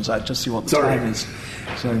questions. I just see what the time is.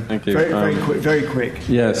 So thank you. Very quick.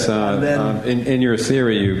 Yes. In your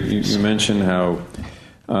theory, you mentioned how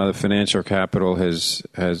the financial capital has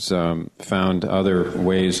found other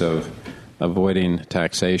ways of avoiding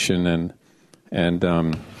taxation and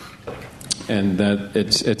that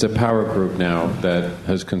it's a power group now that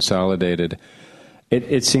has consolidated.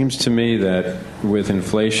 It seems to me that with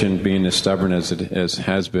inflation being as stubborn as it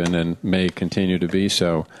has been and may continue to be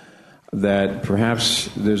so, that perhaps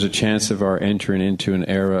there's a chance of our entering into an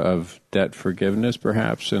era of debt forgiveness,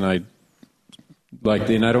 perhaps. And I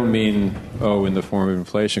don't mean in the form of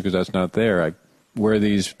inflation, because that's not there. Where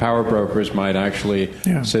these power brokers might actually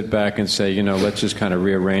sit back and say, let's just kind of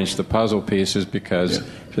rearrange the puzzle pieces because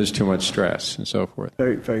there's too much stress and so forth.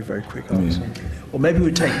 Very, very, very quick answer. Well, maybe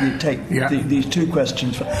we take these two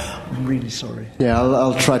questions. I'm really sorry. Yeah,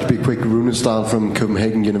 I'll try to be quick. Runestad from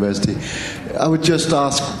Copenhagen University. I would just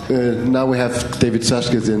ask, now we have David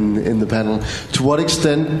Saschkes in the panel, to what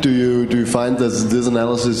extent do you find this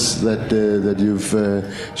analysis that you've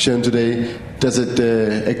shown today, does it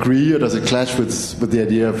agree or does it clash with the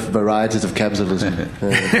idea of varieties of capitalism?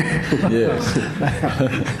 Yes.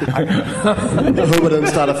 I hope I don't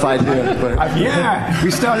start a fight here.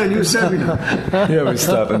 We start a new seminar. We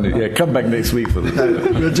start a new. Come back next week for this.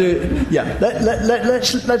 We'll do.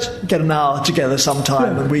 Let's get an hour together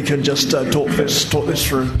sometime and we can just talk this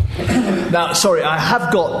through. Now, sorry, I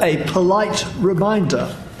have got a polite reminder.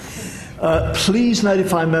 Please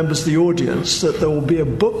notify members of the audience that there will be a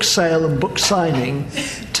book sale and book signing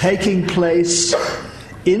taking place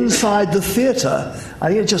inside the theatre. I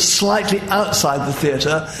think it's just slightly outside the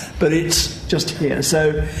theatre, but it's just here.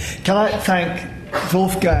 So can I thank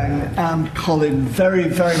Wolfgang and Colin very,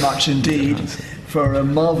 very much indeed for a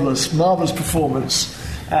marvellous performance.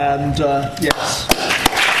 And yes.